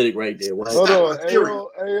great analytic right there. Hold on,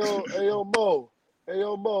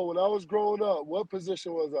 Ayo Mo. When I was growing up, what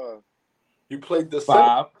position was I? You played the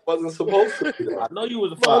 5. Wasn't supposed to. I know you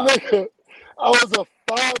was a 5. I was a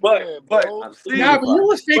 5 man, bro. But you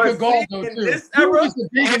was fake a guard though too. You was a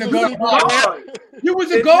big in a guard. You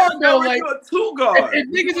was a guard though, like a 2 guard. If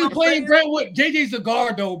niggas is playing Brentwood, JJ's a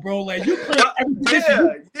guard though, bro. Like you play every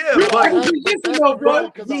position.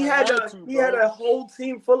 Bro. He had a whole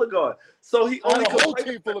team full of guards. So he only a whole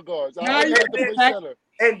team full of guards.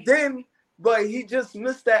 And then. But he just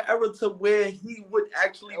missed that era to where he would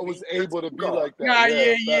actually was able to be like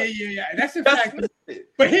that. Yeah. That's a fact.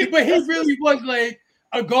 But he really was like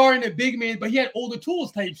a guard and a big man, but he had older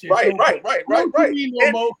tools type shit. Right. And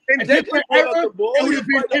different era, it would have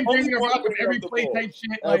been him bringing around every play type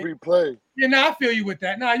shit. Every play. Yeah, I feel you with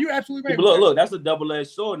that. You're absolutely right. But look, that's a double-edged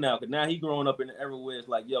sword now, because now he growing up in the era where it's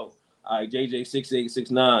like, yo, all right, JJ 6'8",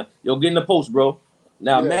 6'9". Yo, get in the post, bro.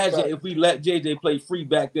 Now imagine if we let JJ play free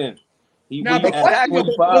back then. Question.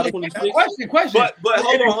 But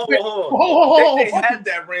hold on. They had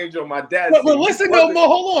that range on my dad's. But listen, though, Mo,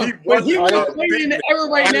 hold on. But he was playing in the era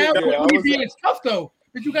right now. Would he be as tough though?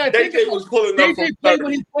 But you gotta think was pulling up. JJ played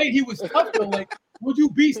when he played. He was tough though. Like, would you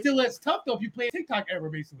be still as tough though if you played TikTok era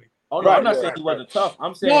basically? Oh no, I'm not saying he wasn't tough.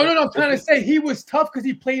 I'm saying no. I'm trying to say he was tough because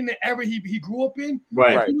he played in the era he grew up in.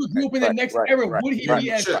 Right. If he grew up in the next era, would he be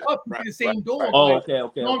as tough? He'd be the same dog. Oh, okay.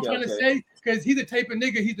 You know what I'm trying to say? Because he's the type of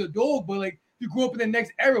nigga. He's a dog, but like. You grew up in the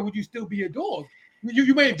next era, would you still be a dog?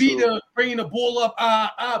 You may be bringing the ball up,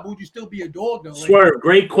 but would you still be a dog though? Swerve,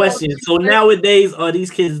 great question. So nowadays, are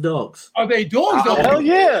these kids dogs? Are they dogs though? Hell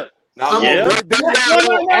yeah. Not all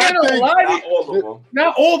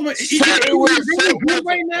of them. Either you're really good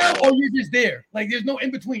right now, or you're just there. Like there's no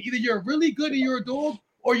in between. Either you're really good and you're a dog,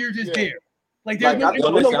 or you're just there. Like there's no.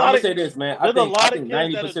 Listen, I'm gonna say this, man. I think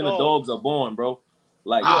 90% of dogs are born, bro.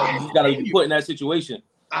 Like you gotta be put in that situation.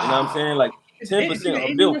 You know what I'm saying? Like 10%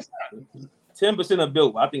 are built. 10% are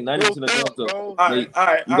built. I think 90% of dogs are. All right.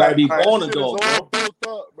 You gotta be born a dog,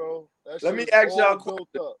 bro. Let me ask y'all a question.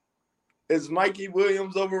 Is Mikey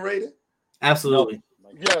Williams overrated? Absolutely.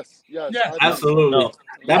 Yes. Absolutely. No.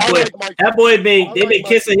 That boy they've been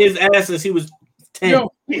kissing his ass since he was 10.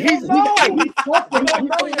 Yo, they've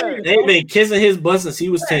been kissing his butt since he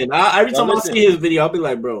was 10. Every time I see his video, I'll be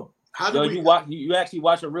like, bro. You actually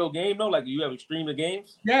watch a real game though? Like you ever stream the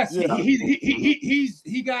games? Yes, he's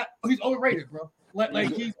overrated, bro.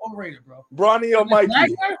 Like he's overrated, bro. Bronny or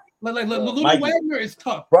Mikey? Little Wagner is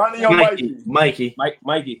tough. Bronny or Mikey?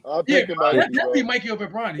 Mikey. I'll take him out. Definitely Mikey over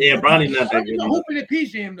Bronny. Yeah, Bronny's not that good. He's been hooping at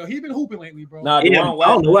PJM though. He's been hooping lately, bro. Nah, I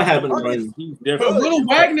don't know what happened to Bronny. Little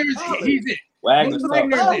Wagner he's it. Wagner's tough.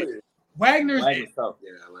 Wagner's tough.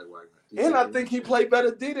 Yeah, I like Wagner. And I think he played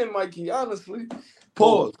better D than Mikey, honestly.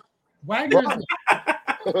 Pause. Wagner's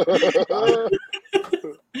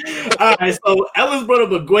All right, so Ellis brought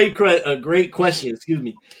up a great question. Excuse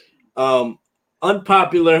me.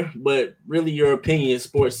 Unpopular, but really your opinion,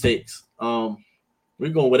 sports takes. We're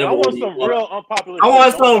going whatever. I want some real unpopular. I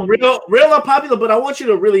want some real unpopular, but I want you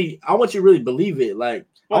to really believe it. Like,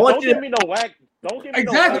 I want you to give me no Don't give me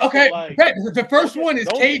exactly. No okay, like, the first one is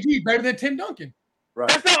KG better than Tim Duncan. Right.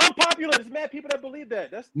 That's not unpopular. There's mad people that believe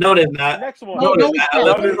that. That's no, there's not. The next one. No, there's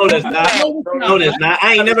not. No, there's not.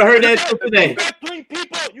 I ain't never heard that until today. You got 3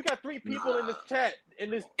 people. You got 3 people in this chat.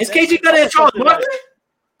 Is KG better than Charles Barkley?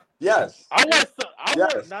 Yes. I want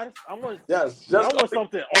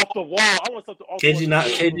something off the wall. I want something off the wall.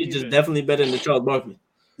 KG just definitely better than Charles Barkley.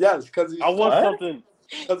 Yes, because I want something.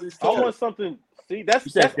 I want something. See,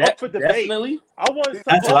 that's up for debate. Definitely. I want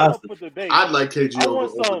something up for debate. I'd like KG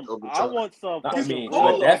over I want some. I mean,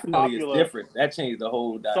 but definitely is different. That changed the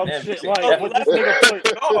whole dynamic. Some shit like what this nigga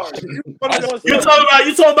put. You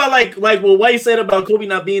talking about like what White said about Kobe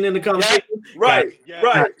not being in the conversation? Right.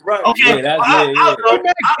 Okay,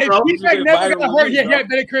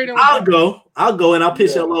 I'll go and I'll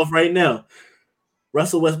piss y'all off right now.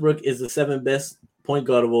 Russell Westbrook is the 7th best point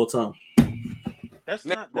guard of all time. That's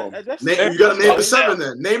not. You gotta name the 7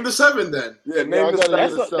 then. Name the 7 then. Yeah, name the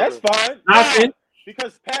 7. That's fine. Stockton,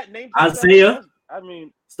 because Pat named Isaiah. I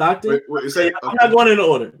mean, Stockton. I'm not going in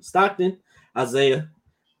order. Stockton, Isaiah,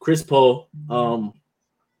 Chris Paul,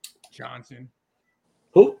 Johnson.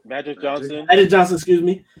 Who? Magic Johnson. Excuse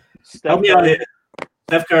me. Help me out here.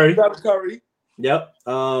 Steph Curry. Yep.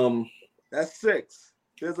 That's 6.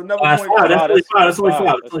 There's another point. That's only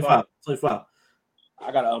five.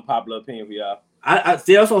 I got an unpopular opinion for y'all. I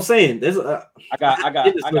see. That's what I'm saying. I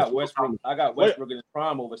got Westbrook. I got Westbrook in his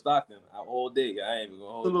prime over Stockton all day. I ain't even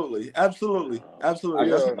gonna hold it. Absolutely. Y'all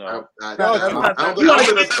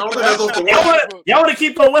want to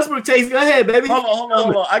keep on Westbrook takes? Go ahead, baby. Hold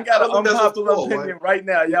on. I got an unpopular opinion right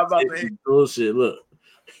now. Y'all about to hate bullshit. Look,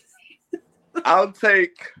 I'll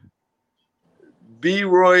take B.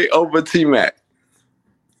 Roy over T Mac.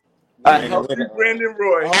 I helped Brandon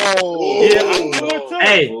Roy.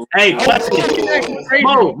 Hey, question.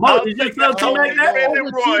 Mo, did you tell T Mac that?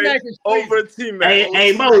 Brandon Roy over T Mac.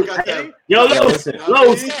 Hey, Mo.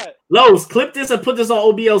 Los, clip this and put this on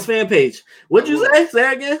OBL's fan page. What'd you say?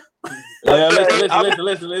 Say again.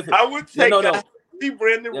 Listen. I would take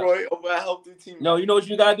Brandon Roy over a healthy team. No, you know what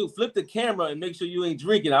you gotta do? Flip the camera and make sure you ain't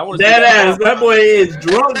drinking. I want to that ass. That boy is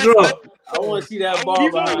drunk. I want to see that bar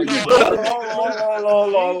behind you.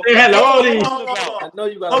 I know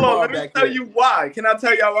you got. Hold on, let me tell you why. Can I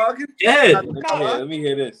tell y'all why? Yeah. Let me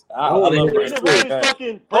hear this. I love it. There's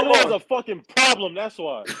a fucking problem. That's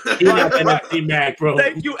why. He's not better than T-Mac, bro.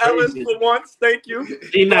 Thank you, Ellis, for once. Thank you.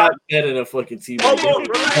 He's not better than fucking T-Mac. Hold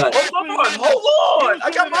on.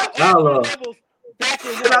 I got my.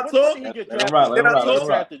 Can I talk? Can I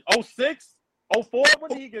talk? 06? 04? When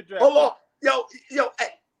did he get drafted? Hold on. Yo,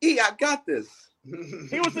 E, I got this.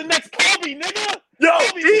 He was the next Kobe, nigga. Yo,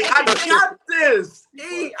 E, I got this.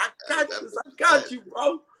 E, I got this. I got you,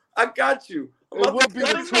 bro. I got you. It would be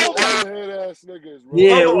the 2 head ass niggas, bro.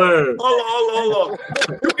 Yeah, word. Hold on.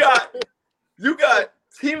 You got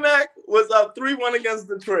T-Mac was up 3-1 against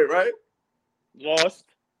Detroit, right?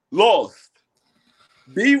 Lost.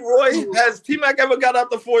 B. Roy, has T-Mac ever got out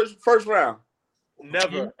the first round?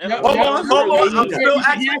 Never. Hold on. I'm still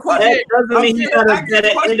asking questions. That doesn't mean he's not a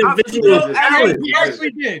better individual. He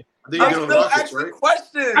actually did. I'm still asking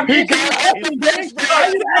questions. Hold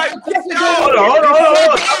on.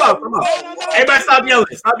 Come on. Everybody stop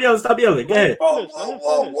yelling. Go ahead. Whoa.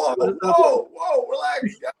 Relax,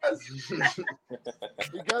 guys.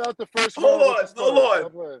 He got out the first Hold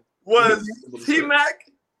on. Was T-Mac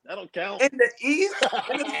that don't count in the East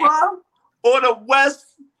in his prime or the West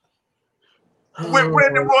with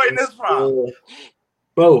Brandon Roy in his prime?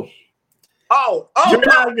 Bro. You're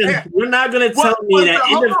not gonna tell me that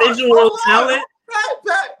individual talent.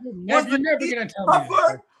 Pat, was the never East gonna tell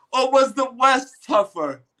tougher me or was the West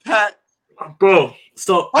tougher, Pat? Bro,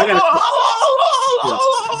 so I gotta.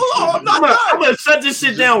 Hold on. I'm gonna shut this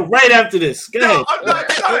shit down right after this. Go ahead.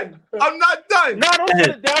 I'm not done. No, don't shut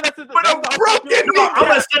it down. I'm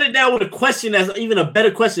gonna shut it down with a question that's even a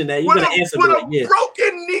better question that you're gonna answer. With a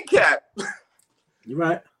broken kneecap. You're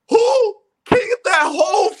right. Who kicked that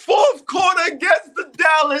whole fourth quarter against the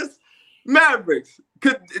Dallas Mavericks?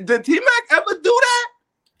 Did T-Mac ever do that?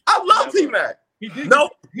 I love T-Mac. He did.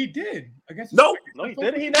 Nope. He did. I guess. Nope. No, he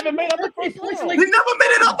didn't. He never made up the first round. He never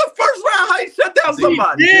made it out the first round. How he shut down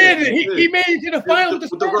somebody? He did. He made it to the final with the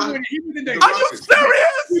Spurs. He was in the. Are you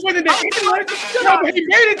serious? He was in the. No, but he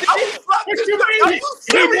made it. Are you serious?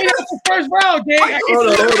 He made it out the first round, Dave. Hold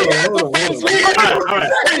on. All right.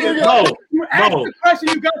 You asked the question.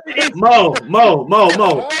 You got the answer.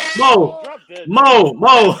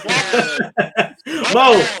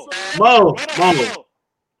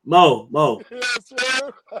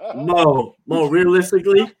 Mo,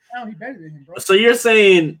 realistically. So you're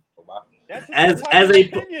saying as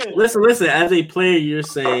a listen, as a player, you're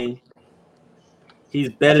saying he's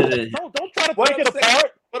better than him. Don't try to take it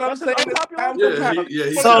apart. What I'm saying is pound Yeah, for pound.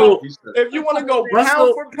 So if you want to go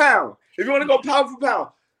pound for pound,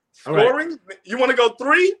 scoring, you want to go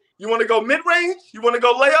 3, you want to go mid range, you want to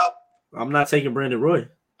go layup. I'm not taking Brandon Roy.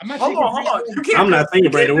 Hold on. I'm not taking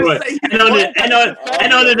Brandon Roy. And on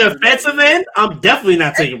the defensive end, I'm definitely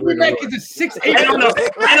not taking Brandon Roy. And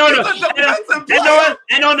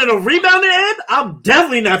on the rebounding end, I'm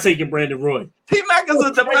definitely not taking Brandon Roy. T-Mac is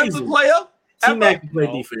a defensive player. T-Mac can play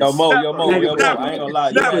defense. Yo, Mo, I ain't gonna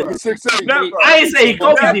lie. I ain't say he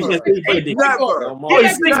could play defense. He play defense.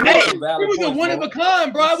 He's 6'8". He was a one of a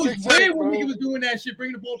kind, bro. I was weird when he was doing that shit,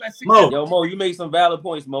 bringing the ball back 6'8". Yo, Mo, you made some valid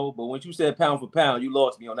points, Mo. But when you said pound for pound, you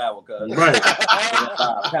lost me on that one, cuz. Right.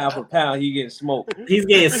 Pound for pound, he getting smoked. He's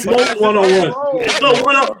getting smoked 1-on-1.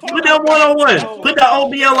 Put that 1-on-1. Put the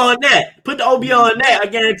OBL on that. Put the OBL on that. I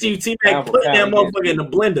guarantee you, T-Mac putting that motherfucker in the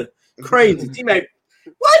blender. Crazy. T-Mac,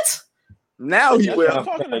 what? Now he will.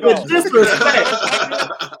 The disrespect.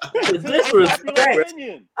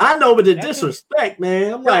 I know, but the disrespect,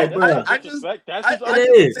 man. I'm like, bro. I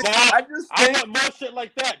want more shit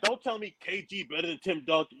like that. Don't tell me KG better than Tim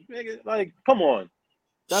Duncan. Like, come on.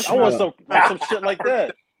 I want some shit like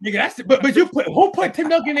that. Nigga, that's it. But you who put Tim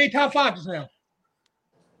Duncan in a top 5 just now?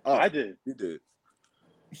 Oh, I did. You did.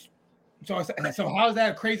 So how's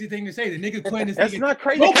that a crazy thing to say? The niggas playing this. That's not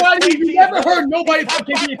crazy. You never heard nobody put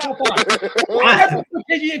KG in top 5. I never put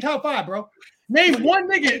KG in top 5, bro. Name one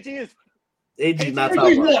nigga. KG's not top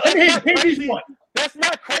 5. KG's one. That's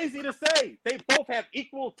not crazy to say. They both have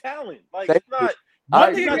equal talent. Like it's not.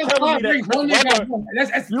 One nigga got 5 rings. One nigga got 1.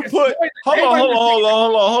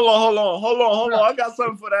 Hold on. I got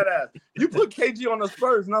something for that ass. You put KG on the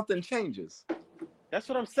Spurs, nothing changes. That's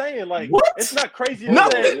what I'm saying. Like, what? It's not crazy.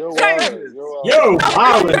 Nothing changes. Yo,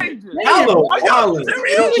 wildin'. It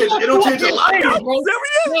don't change a lot, bro.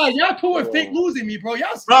 Nah, y'all two are fake losing me, bro.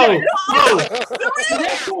 Y'all two are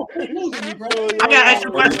fake losing me, bro. I gotta ask you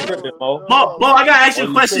a question. Mo, I gotta ask you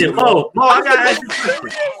a question. Mo, I gotta ask you a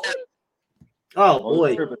question. Oh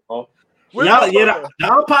boy. Y'all, the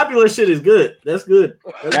unpopular shit is good. That's good.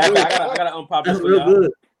 I got an unpopular. That's real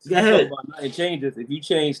good. Go ahead. Nothing changes. If you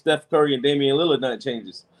change Steph Curry and Damian Lillard, nothing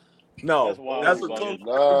changes. No, that's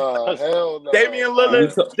a hell no. Damian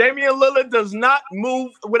Lillard does not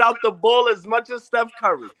move without the ball as much as Steph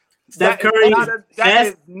Curry. Steph Curry that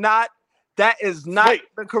is not the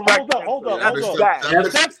correct. Hold on.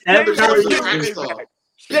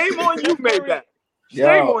 Shame on you, made that.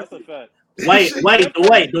 Shame on you. Wait.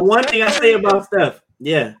 The one thing I say about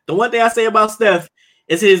Steph,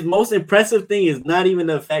 is his most impressive thing is not even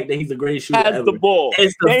the fact that he's the greatest shooter ever. The ball.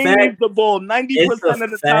 It's the fact the ball 90%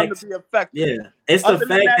 of the time to be effective. Yeah, it's the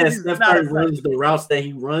fact that Steph Curry runs the routes that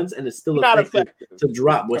he runs, and it's still effective to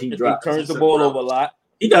drop what he drops. He turns the ball over a lot.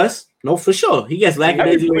 He does. No, for sure. He gets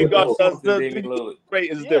lackadaisical. The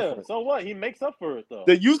rate is different. So what? He makes up for it though.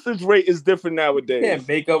 The usage rate is different nowadays. You can't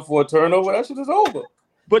make up for a turnover. That shit is over.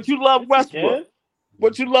 But you love Westbrook.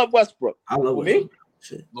 I love me.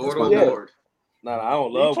 Lord. No, I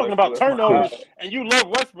don't love. You talking about turnovers, and you love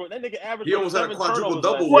Westbrook. That nigga averaged. He almost had a quadruple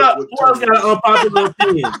double. Who else got an unpopular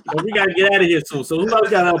opinion? We gotta get out of here soon. So who else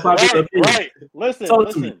got an unpopular opinion? Right. Listen. Talk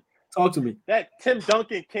to me. That Tim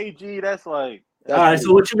Duncan KG. That's like. All right.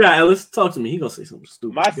 So what you got, Ellis? Talk to me. He gonna say something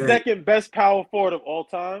stupid. My second best power forward of all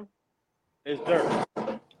time is Dirk.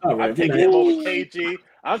 All right. I'm taking him over KG.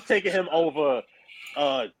 I'm taking him over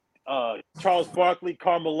Charles Barkley,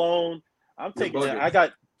 Karl Malone. I'm taking that. I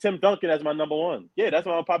got Tim Duncan as my number one. Yeah, that's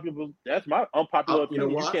my unpopular opinion.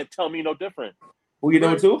 You can't tell me no different. Who you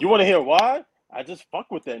number 2? You want to hear why? I just fuck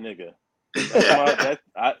with that nigga.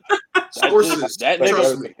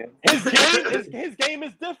 His game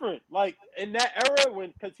is different. Like in that era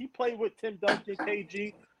because he played with Tim Duncan,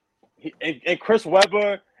 KG, and Chris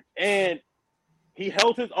Webber, and he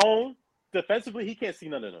held his own. Defensively, he can't see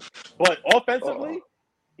none of them. But offensively,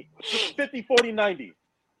 50, 40, 90.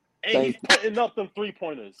 And he's putting up them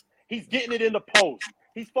 3-pointers. He's getting it in the post.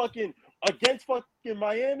 He's fucking against fucking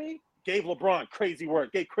Miami. Gave LeBron crazy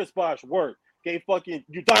work. Gave Chris Bosh work. Gave fucking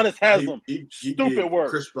Udonis Haslem stupid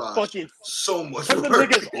work. Chris Bosh fucking so much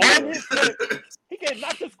work. He gave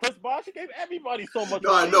not just Chris Bosh. He gave everybody so much.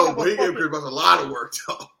 No, I know, but he gave Chris Bosh a lot of work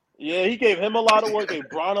though. Yeah, he gave him a lot of work. Gave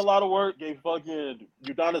Bron a lot of work. Gave fucking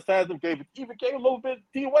Udonis Haslem. Gave a little bit.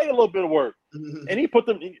 D-Wade a little bit of work. And he put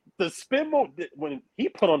them the spin move when he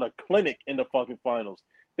put on a clinic in the fucking finals.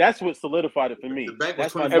 That's what solidified it for me.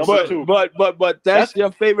 That's my number 2. But that's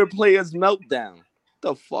your favorite player's meltdown. Get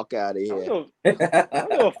the fuck out of here. I don't give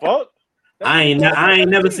a fuck. I ain't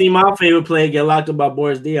never seen my favorite player get locked up by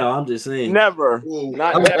Boris Diaw. I'm just saying. Never.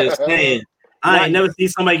 I'm just saying. I ain't never seen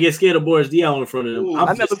somebody get scared of Boris Diaw in front of them.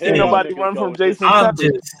 I never seen nobody run from Jason Terry. I'm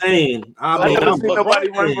just saying. I never seen nobody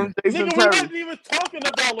run from Jason Terry. We wasn't even talking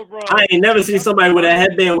about LeBron. I ain't never seen somebody with a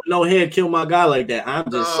headband with no hair kill my guy like that.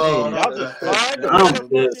 I'm just saying. I'm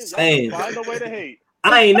just saying. Find a way to hate.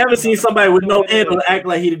 I ain't never seen somebody with no head on act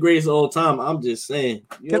like he the greatest of all time. I'm just saying.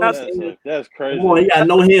 That's crazy. Come on, he got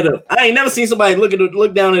no head up. I ain't never seen somebody look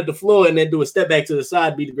down at the floor and then do a step back to the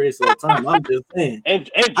side, be the greatest of all time. I'm just saying. and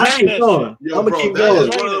I keep going. I'm gonna keep going.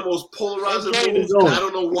 That is one of the most polarizing moves. I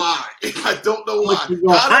don't know why. I don't know why.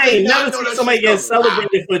 I ain't never seen somebody get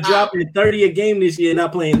celebrated for dropping 30 a game this year and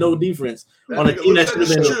not playing no defense on a team that should have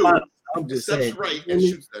been in the final. I'm just saying. Right and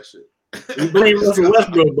shoots that shit. You blame Russell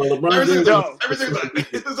Westbrook, but LeBron everything's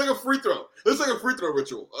like it's like a free throw. It's like a free throw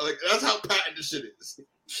ritual. Like that's how patent this shit is.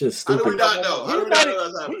 Shit's stupid. How do we not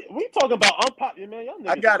know? We talking about unpopular, man. Y'all niggas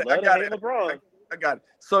I got it. LeBron. I got it.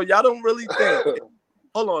 So y'all don't really think.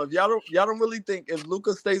 Hold on. If y'all don't really think if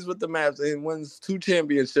Luka stays with the Mavs and wins 2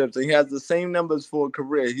 championships and he has the same numbers for a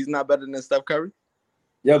career, he's not better than Steph Curry?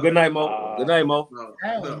 Yo, good night, Mo. Good night, Mo.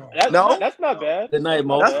 No, that's not bad. Good night,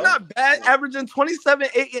 Mo. That's not bad. Averaging 27,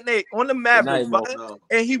 8, and 8 on the Mavericks,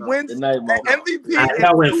 and he wins MVP. He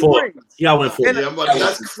got win 4. He got win 4.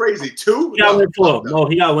 That's crazy. 2. He got win 4. No,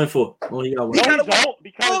 he got win 4. No, he got win. He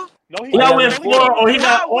got win 4, or he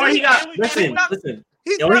got. Listen.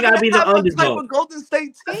 He's he gotta be the underdog. Golden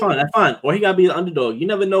State team. That's fine. Or he gotta be the underdog. You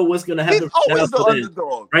never know what's gonna happen. He's always the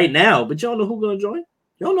underdog right now, but you don't know who's gonna join.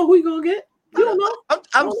 You don't know who he's gonna get. You don't know.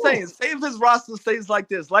 I'm saying, say if his roster stays like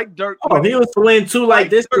this, like Dirk. Oh, he was to win 2 like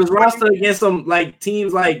this. His roster against some like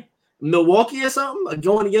teams like Milwaukee or something, like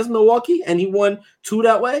going against Milwaukee, and he won 2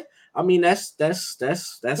 that way. I mean, that's 20,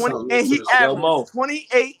 and he averaged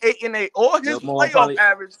 28, 8, and 8. Or his playoff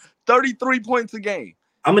average 33 points a game.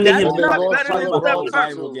 I'm gonna need him to go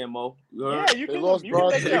viral again, Mo. Yeah, you can go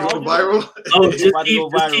viral. Oh, just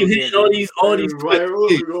keep hitting all these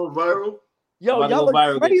viral. Go viral. Yo, y'all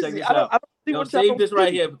look crazy. I don't see what save this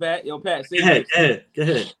right here, Pat. Yo, Pat, save this. Go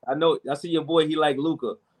ahead. I see your boy. He like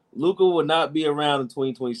Luka. Luka will not be around in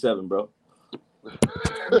 2027, bro.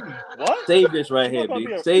 What? Save this right here, B.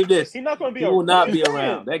 Save this. He's not going to be. He will not be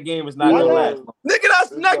around. That game is not going to last. Nigga,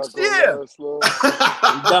 that's next year. He's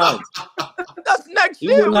done. That's next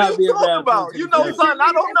year. What are you talking about? You know something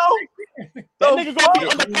I don't know. That nigga gonna be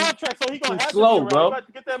under contract, so he gonna have slow, to bro. He got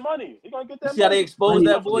to get that money. He gonna get that money. See how they exposed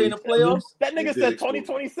that boy in the playoffs? That nigga said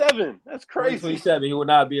 2027. That's crazy. 2027, he will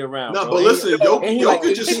not be around. No, but listen,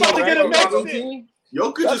 Jokic just slow.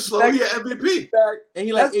 Jokic just slow. He an MVP. And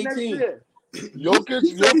he like 18. Jokic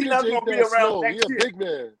ain't that slow. He a big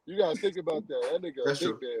man. You gotta think about that. That nigga a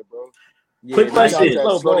big man, bro. Yeah, quick question,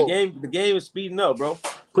 bro. The game is speeding up, bro.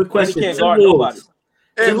 Quick question. He can't guard nobody.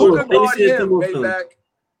 And who can guard him, Maybach?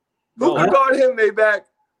 Who can guard him, Maybach?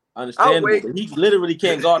 Understandable, but he literally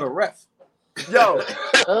can't guard a ref. Yo.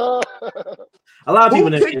 A lot of people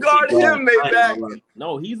can guard him, Maybach?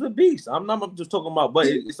 No, he's a beast. I'm just talking about, but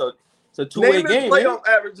it's a two-way game. Playoff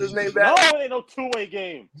averages, Maybach. No, it ain't no two-way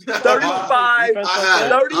game. 35,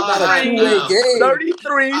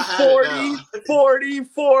 33, 40,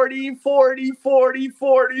 40.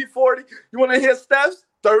 You want to hear Steph's?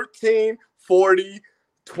 13, 40,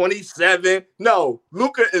 27. No,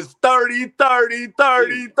 Luka is 30. You know what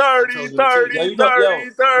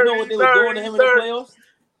they were doing to him in the playoffs?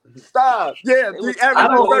 Stop. Yeah, he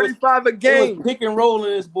averaged 35 a game. Pick and roll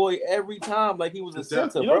in this boy every time like he was a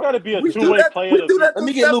center, bro. You don't got to be a two-way player. Let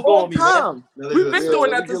me get Luka on me, man. We've been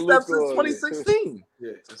doing that to Steph since 2016.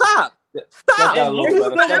 Stop. Stop. I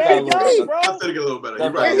think a little better.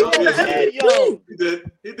 You're right. He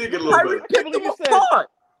did get a little better. Pick them apart.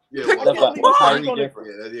 Yeah, pick them apart.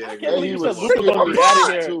 Yeah. He was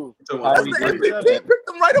too. Pick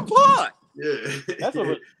them right apart. Yeah,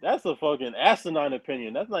 that's a fucking asinine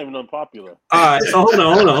opinion. That's not even unpopular. All right, so hold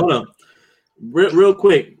on. Real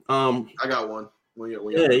quick. I got one.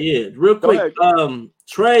 Yeah. Real quick.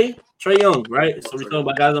 Trey Young, right? So we're talking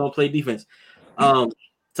about guys that don't play defense.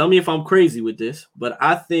 Tell me if I'm crazy with this, but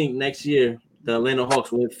I think next year the Atlanta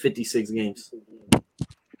Hawks will win 56 games.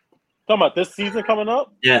 Talking about this season coming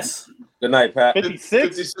up? Yes. Good night, Pat.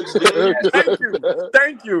 56.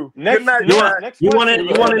 Thank you. Next night. You want to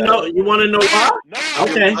know? You want to know why? No.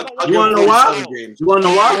 Okay. You want to know why? You want to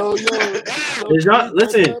know why?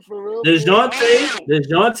 Listen.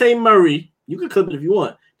 DeJounte Murray. You can clip it if you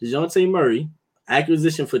want. DeJounte Murray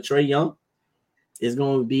acquisition for Trey Young is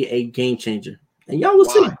going to be a game changer, and y'all will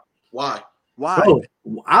see. Why? Bro,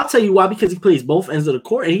 I'll tell you why. Because he plays both ends of the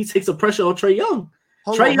court, and he takes the pressure on Trey Young.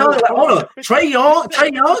 Trae Young, hold on. Trae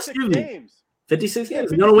Young, excuse me. 56 games.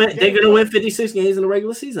 They're gonna win. They're gonna win 56 games in the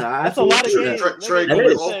regular season. That's a lot of games.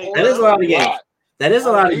 That is a lot of games. That is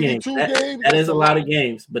a lot of games. That is a lot of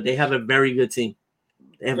games. But they have a very good team.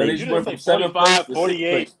 They have you just say 45,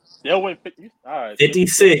 48. They'll win 50. All right.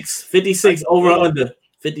 56 over under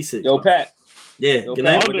 56. Yo, Pat. Yeah, with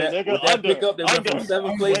that pickup, they went from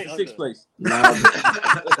 7th place to 6th place. No,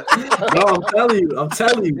 I'm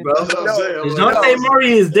telling you, bro. DeJounte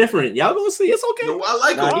Murray is different. Y'all gonna see? It's okay. No, I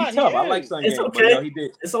like him. He's tough. I like Sun It's Game, okay. But, he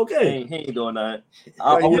did. It's okay. He ain't doing nothing.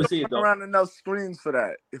 I want to see it though. Around enough screens for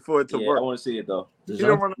that for it to work. I want to see it though.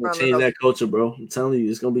 DeJounte change that culture, bro. I'm telling you,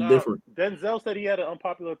 it's gonna be different. Denzel said he had an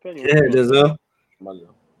unpopular opinion. Yeah, Denzel.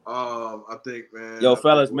 I think, man. Yo,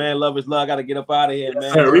 fellas, man, love is love. I gotta get up out of here,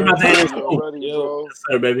 man. Sir, read my name. Yo, yes,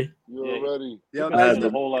 sir, baby. You're ready. Yo, that's a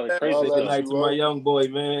whole lot of crazy. Good night to my young boy,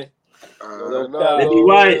 man. Baby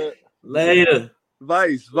White. Later.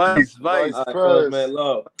 Vice. Fellas, man,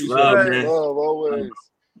 love, man. Love always.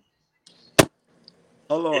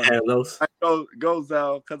 Hold on. Hello. Go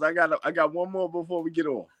Zal, because I got one more before we get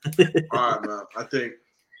on. All right, man. I think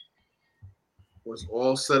what's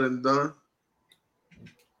all said and done,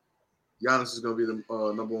 Giannis is going to be the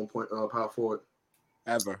number 1 point power forward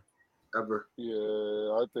ever. Yeah,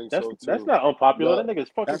 I think so too. That's not unpopular. That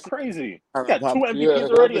nigga's fucking crazy. He got 2 MVPs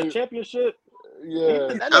already, a championship.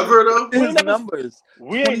 Yeah. Ever though? His numbers.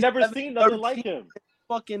 We ain't never seen nothing like him.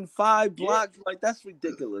 Fucking 5 blocks, like that's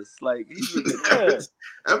ridiculous. Like he's ridiculous.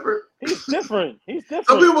 Ever? He's different.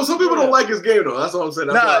 Some people don't like his game though. That's all I'm saying.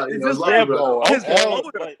 That's his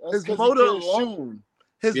motor alone.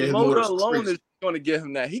 His motor alone is going to give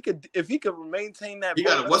him that. If he could maintain that. He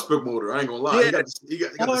got a Westbrook motor. I ain't gonna lie. Yeah.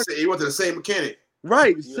 He went to the same mechanic.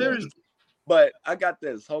 Right. Yeah. Seriously. But I got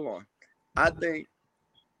this. Hold on. I think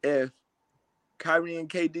if Kyrie and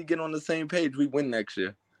KD get on the same page, we win next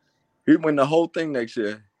year. We win the whole thing next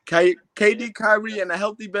year. KD, Kyrie, and a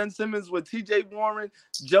healthy Ben Simmons with TJ Warren,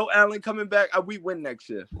 Joe Allen coming back, we win next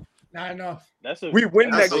year. Not enough. We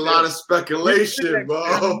win next year. That's a lot of speculation,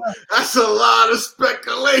 bro. That's a lot of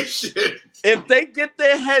speculation. If they get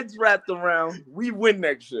their heads wrapped around, we win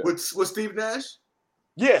next year. With Steve Nash?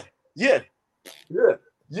 Yeah. You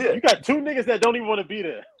got 2 niggas that don't even want to be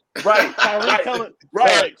there. Right.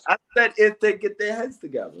 Right. I said if they get their heads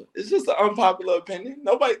together. It's just an unpopular opinion.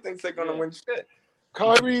 Nobody thinks they're gonna win shit.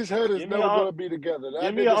 Kyrie's head is never going to be together.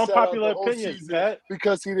 Give me an unpopular opinion, Pat.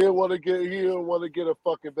 Because he didn't want to get a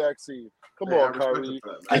fucking vaccine. Come on, Kyrie.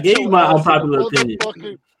 I gave you my unpopular opinion.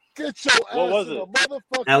 Get your ass in a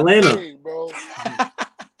motherfucking Atlanta, game, bro.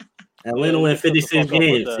 Atlanta win 56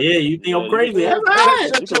 games. Yeah, you think I'm crazy?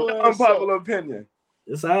 That's all right. Unpopular opinion.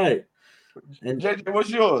 It's all right. And JJ, what's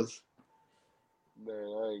yours? Man,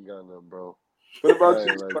 I ain't got nothing, bro. What about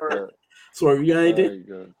you, Swerve, you got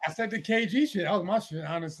anything? I said the KG shit. That was my shit,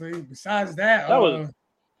 honestly. Besides that, that was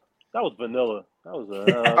vanilla. That was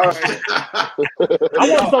I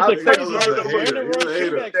want something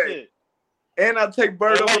crazy. And I'll take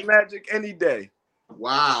Bird over Magic any day.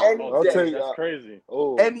 Wow. That's crazy.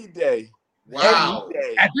 Any day. Wow. Any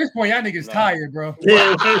day. At this point, y'all niggas tired, bro.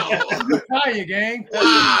 Yeah. Tired, gang.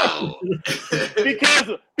 Wow.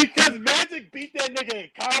 because Magic beat that nigga in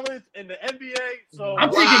college in the NBA. So I'm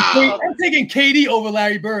taking KD over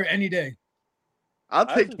Larry Bird any day. I'll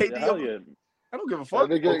take KD over. I don't give a fuck.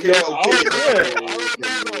 KD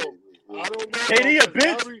a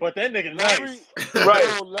bitch, but that nigga nice. Right.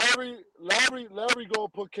 Larry gonna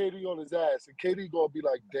put KD on his ass, and KD gonna be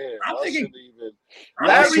like, "Damn, I shouldn't even."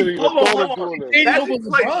 Larry,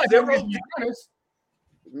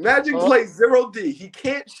 Magic plays 0D. He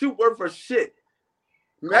can't shoot worth for shit.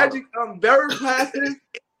 Magic, very passive,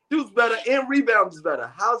 shoots better, and rebounds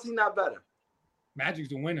better. How's he not better? Magic's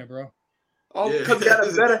the winner, bro. Oh, because he had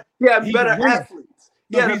better athletes.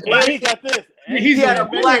 He got this. He had a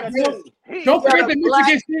black team. Don't forget the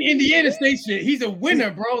Michigan State, Indiana State shit. He's a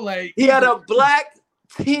winner, bro. Like he had a black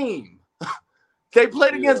team. They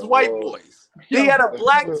played against white boys. He had a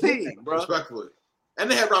black team, bro. Respectfully. And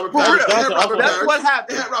they had Robert Parrish. That's what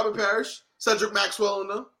happened. They had Robert Parrish, Cedric Maxwell in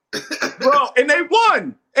them. Bro, and they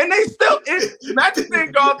won. And they still Magic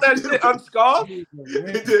didn't go off that shit unscarred. He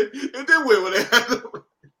did win when they had them.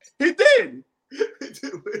 He did. He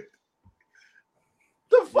did win.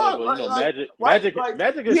 The fuck? Magic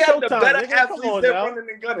is he Showtime. The better athletes they're running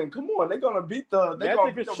and gunning. Come on, they're gonna beat the.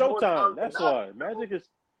 Magic is Showtime. That's why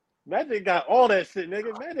Magic got all that shit,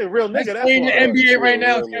 nigga. Magic real nigga. That's playing the NBA right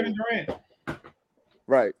now is Kevin Durant.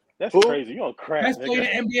 Right. That's crazy. You on crack? Best player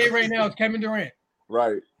in the NBA right now is Kevin Durant.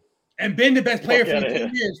 Right. And been the best player for 2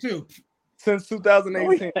 years too. Since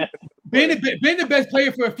 2018. Been the best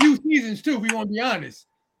player for a few seasons too. We want to be honest.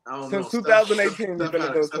 Since 2018, he's been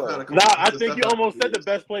the best player. Nah, I think you almost said the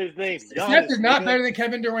best player's name. Steph is not better than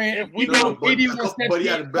Kevin Durant. But he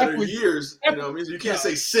had better years. You know what I mean? You can't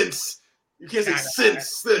say since. You can't say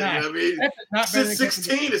since. You know what I mean? Since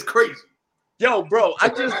 16 is crazy. Yo, bro, I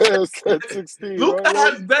just said 16. Luka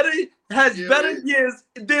right? has better years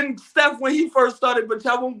than Steph when he first started, but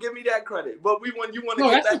y'all won't give me that credit. But you want to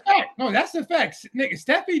get that. Fact. No, that's the fact. Nigga,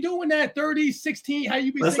 Steph be doing that 30, 16. How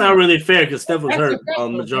you be? That's not really fair because Steph was hurt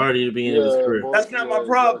majority of the beginning of his career. That's not my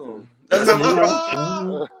problem. That's not my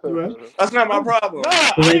problem. That's not my problem.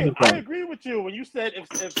 Nah, I agree with you when you said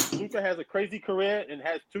if Luka has a crazy career and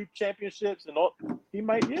has 2 championships and all, he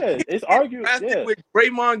might. Yeah, it's argued. Yeah, with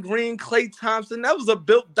Draymond Green, Klay Thompson, that was a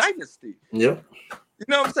built dynasty. Yep. You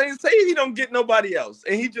know what I'm saying? Say he don't get nobody else,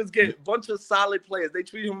 and he just get a bunch of solid players. They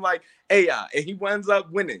treat him like AI, and he winds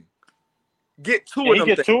up winning. Get 2 of them.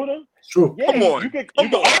 Get 2 of them. True. Yeah, Come on. You can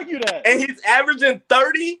argue that. And he's averaging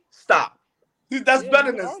 30. Stop. That's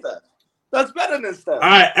better than Steph. That's better than Steph. All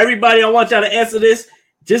right, everybody, I want y'all to answer this.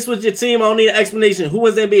 Just with your team, I don't need an explanation. Who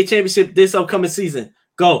wins the NBA championship this upcoming season?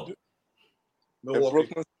 Go.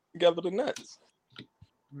 Brooklyn together the Nets.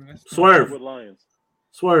 Swerve. With Lions.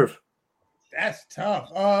 Swerve. That's tough.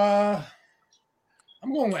 I'm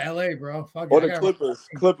going with LA, bro. Fuck or the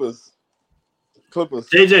Clippers.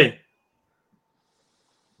 JJ.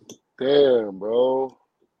 Damn, bro.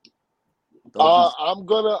 I'm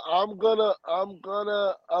gonna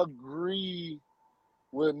agree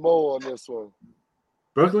with Mo on this one.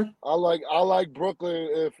 Brooklyn. I like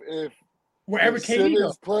Brooklyn if wherever KD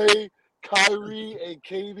Simmons play, Kyrie and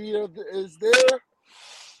KD is there.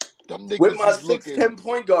 Them niggas with my is 6'10"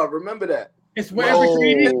 point guard. Remember that. It's wherever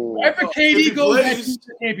KD goes, that's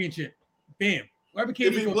the championship. Bam. Wherever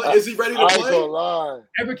KD goes, is he ready to play?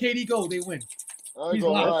 Wherever KD goes, they win. He's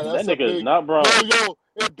lie. That nigga is not Brown. Yo,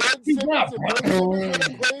 if Ben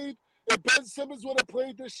Simmons would have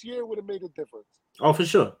played this year, it would have made a difference. Oh, for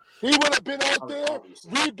sure. He would have been out there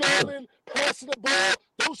rebounding, passing the ball.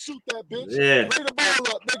 Don't shoot that bitch. Yeah. Lay the ball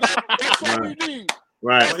up, nigga. That's all we need.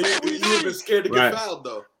 Right. He would have been scared to get fouled,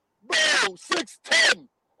 though. Bro, 6'10".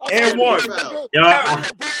 And 1.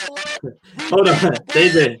 Hold on,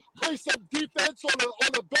 JJ. Play some defense on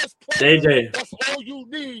the best player. JJ. That's all you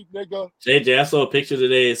need, nigga. JJ, I saw a picture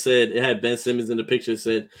today. It had Ben Simmons in the picture. It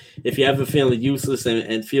said, if you ever feeling useless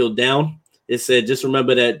and feel down, it said, just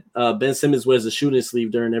remember that Ben Simmons wears a shooting sleeve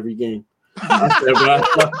during every game. I said, bro,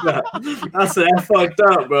 that's fucked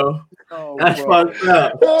up, bro. That's fucked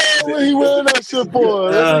up. What he wearing that shit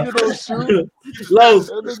for? That nigga don't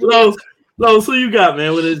shoot. Los, who you got,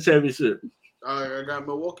 man, with the championship? I got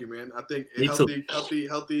Milwaukee, man. I think healthy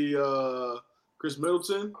Chris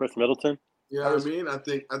Middleton. You know what I mean? I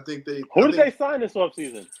think they. Who did they sign this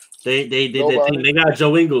offseason? They did that thing. They got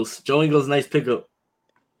Joe Ingles. Joe Ingles, nice pickup.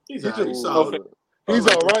 He's solid. He's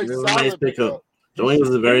all right. Nice pickup. Joe Ingles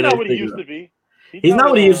is a very nice pickup. He used to be. He's not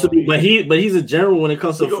what he used to be, but he's a general when it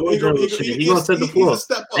comes to floor general shit. He's gonna set the floor.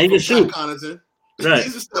 And he can shoot. Right.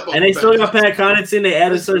 And they still got Pat Connaughton. They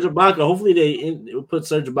added Serge Ibaka. Hopefully they put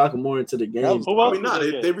Serge Ibaka more into the game.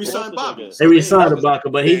 They re-signed Ibaka. They re-signed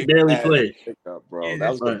Ibaka, but he barely played. Bro,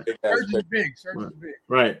 that was a big ass pick. Serge is big.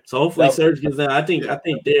 Right. So hopefully Serge gets that. I think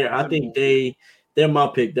they're my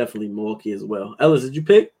pick, definitely Milwaukee as well. Ellis, did you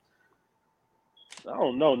pick? I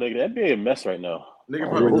don't know, nigga. That'd be a mess right now. Nigga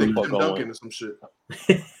probably think Tim Duncan or some shit.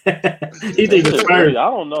 He thinks it's Spurs.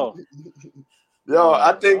 I don't know. Yo,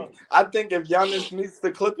 I think if Giannis meets the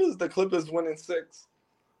Clippers win in 6.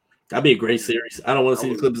 That'd be a great series. I don't want to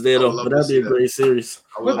see the Clippers there though, but that'd be a great series.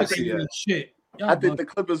 I think the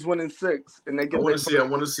Clippers win in 6, and they get. I want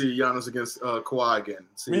to see Giannis against Kawhi again.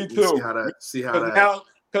 Me too. See how that.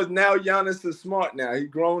 Because now Giannis is smart. Now he's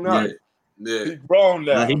grown up. Yeah. He's grown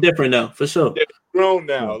now. He's different now, for sure. He's grown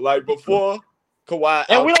now. Like before, Kawhi.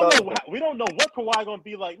 And we don't know what Kawhi gonna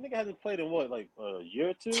be like. Nigga hasn't played in what, like a year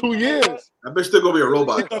or 2? 2 years. I bet still gonna be a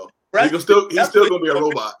robot though. He's still gonna be a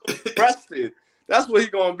robot. Rested. That's what he's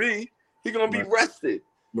gonna be. He's gonna be rested.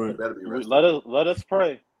 Right. Better be rested. Let us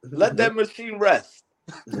pray. Let that machine rest.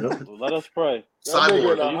 Yep. Let us pray.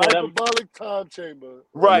 Cyborg. A hyperbolic time chamber.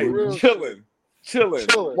 Right. Chilling.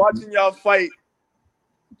 Watching y'all fight.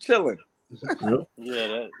 Chilling. Yep.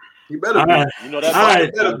 Yeah. He better be. Right. You know that. All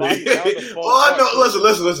right. Better be. All I know.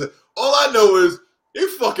 Listen. All I know is he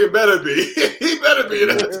fucking better be. He better be in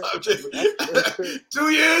that time chamber. 2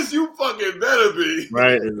 years, you fucking better be.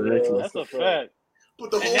 Right. Exactly. That's a fact. Put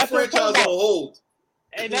the whole franchise on hold.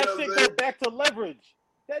 And that shit goes back to leverage.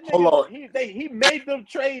 That nigga, he made them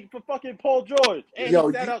trade for fucking Paul George, and he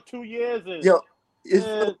sat out 2 years. And It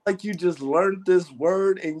feels like you just learned this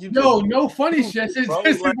word and you. No funny shit. It's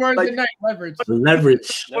the word of the night. Leverage. Leverage.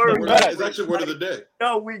 It's actually word of the day.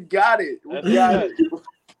 No, we got it. We got it.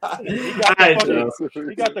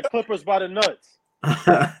 He got the Clippers by the nuts.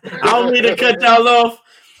 I don't mean to cut y'all off,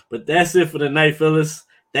 but that's it for the night, fellas.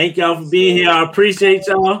 Thank y'all for being here. I appreciate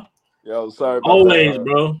y'all. Yo, sorry about always, that.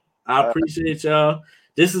 bro. I appreciate y'all.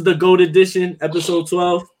 This is the GOAT edition, episode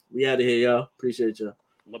 12. We out of here, y'all. Appreciate y'all.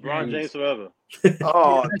 LeBron James forever.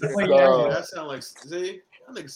 Oh, that sound like, see,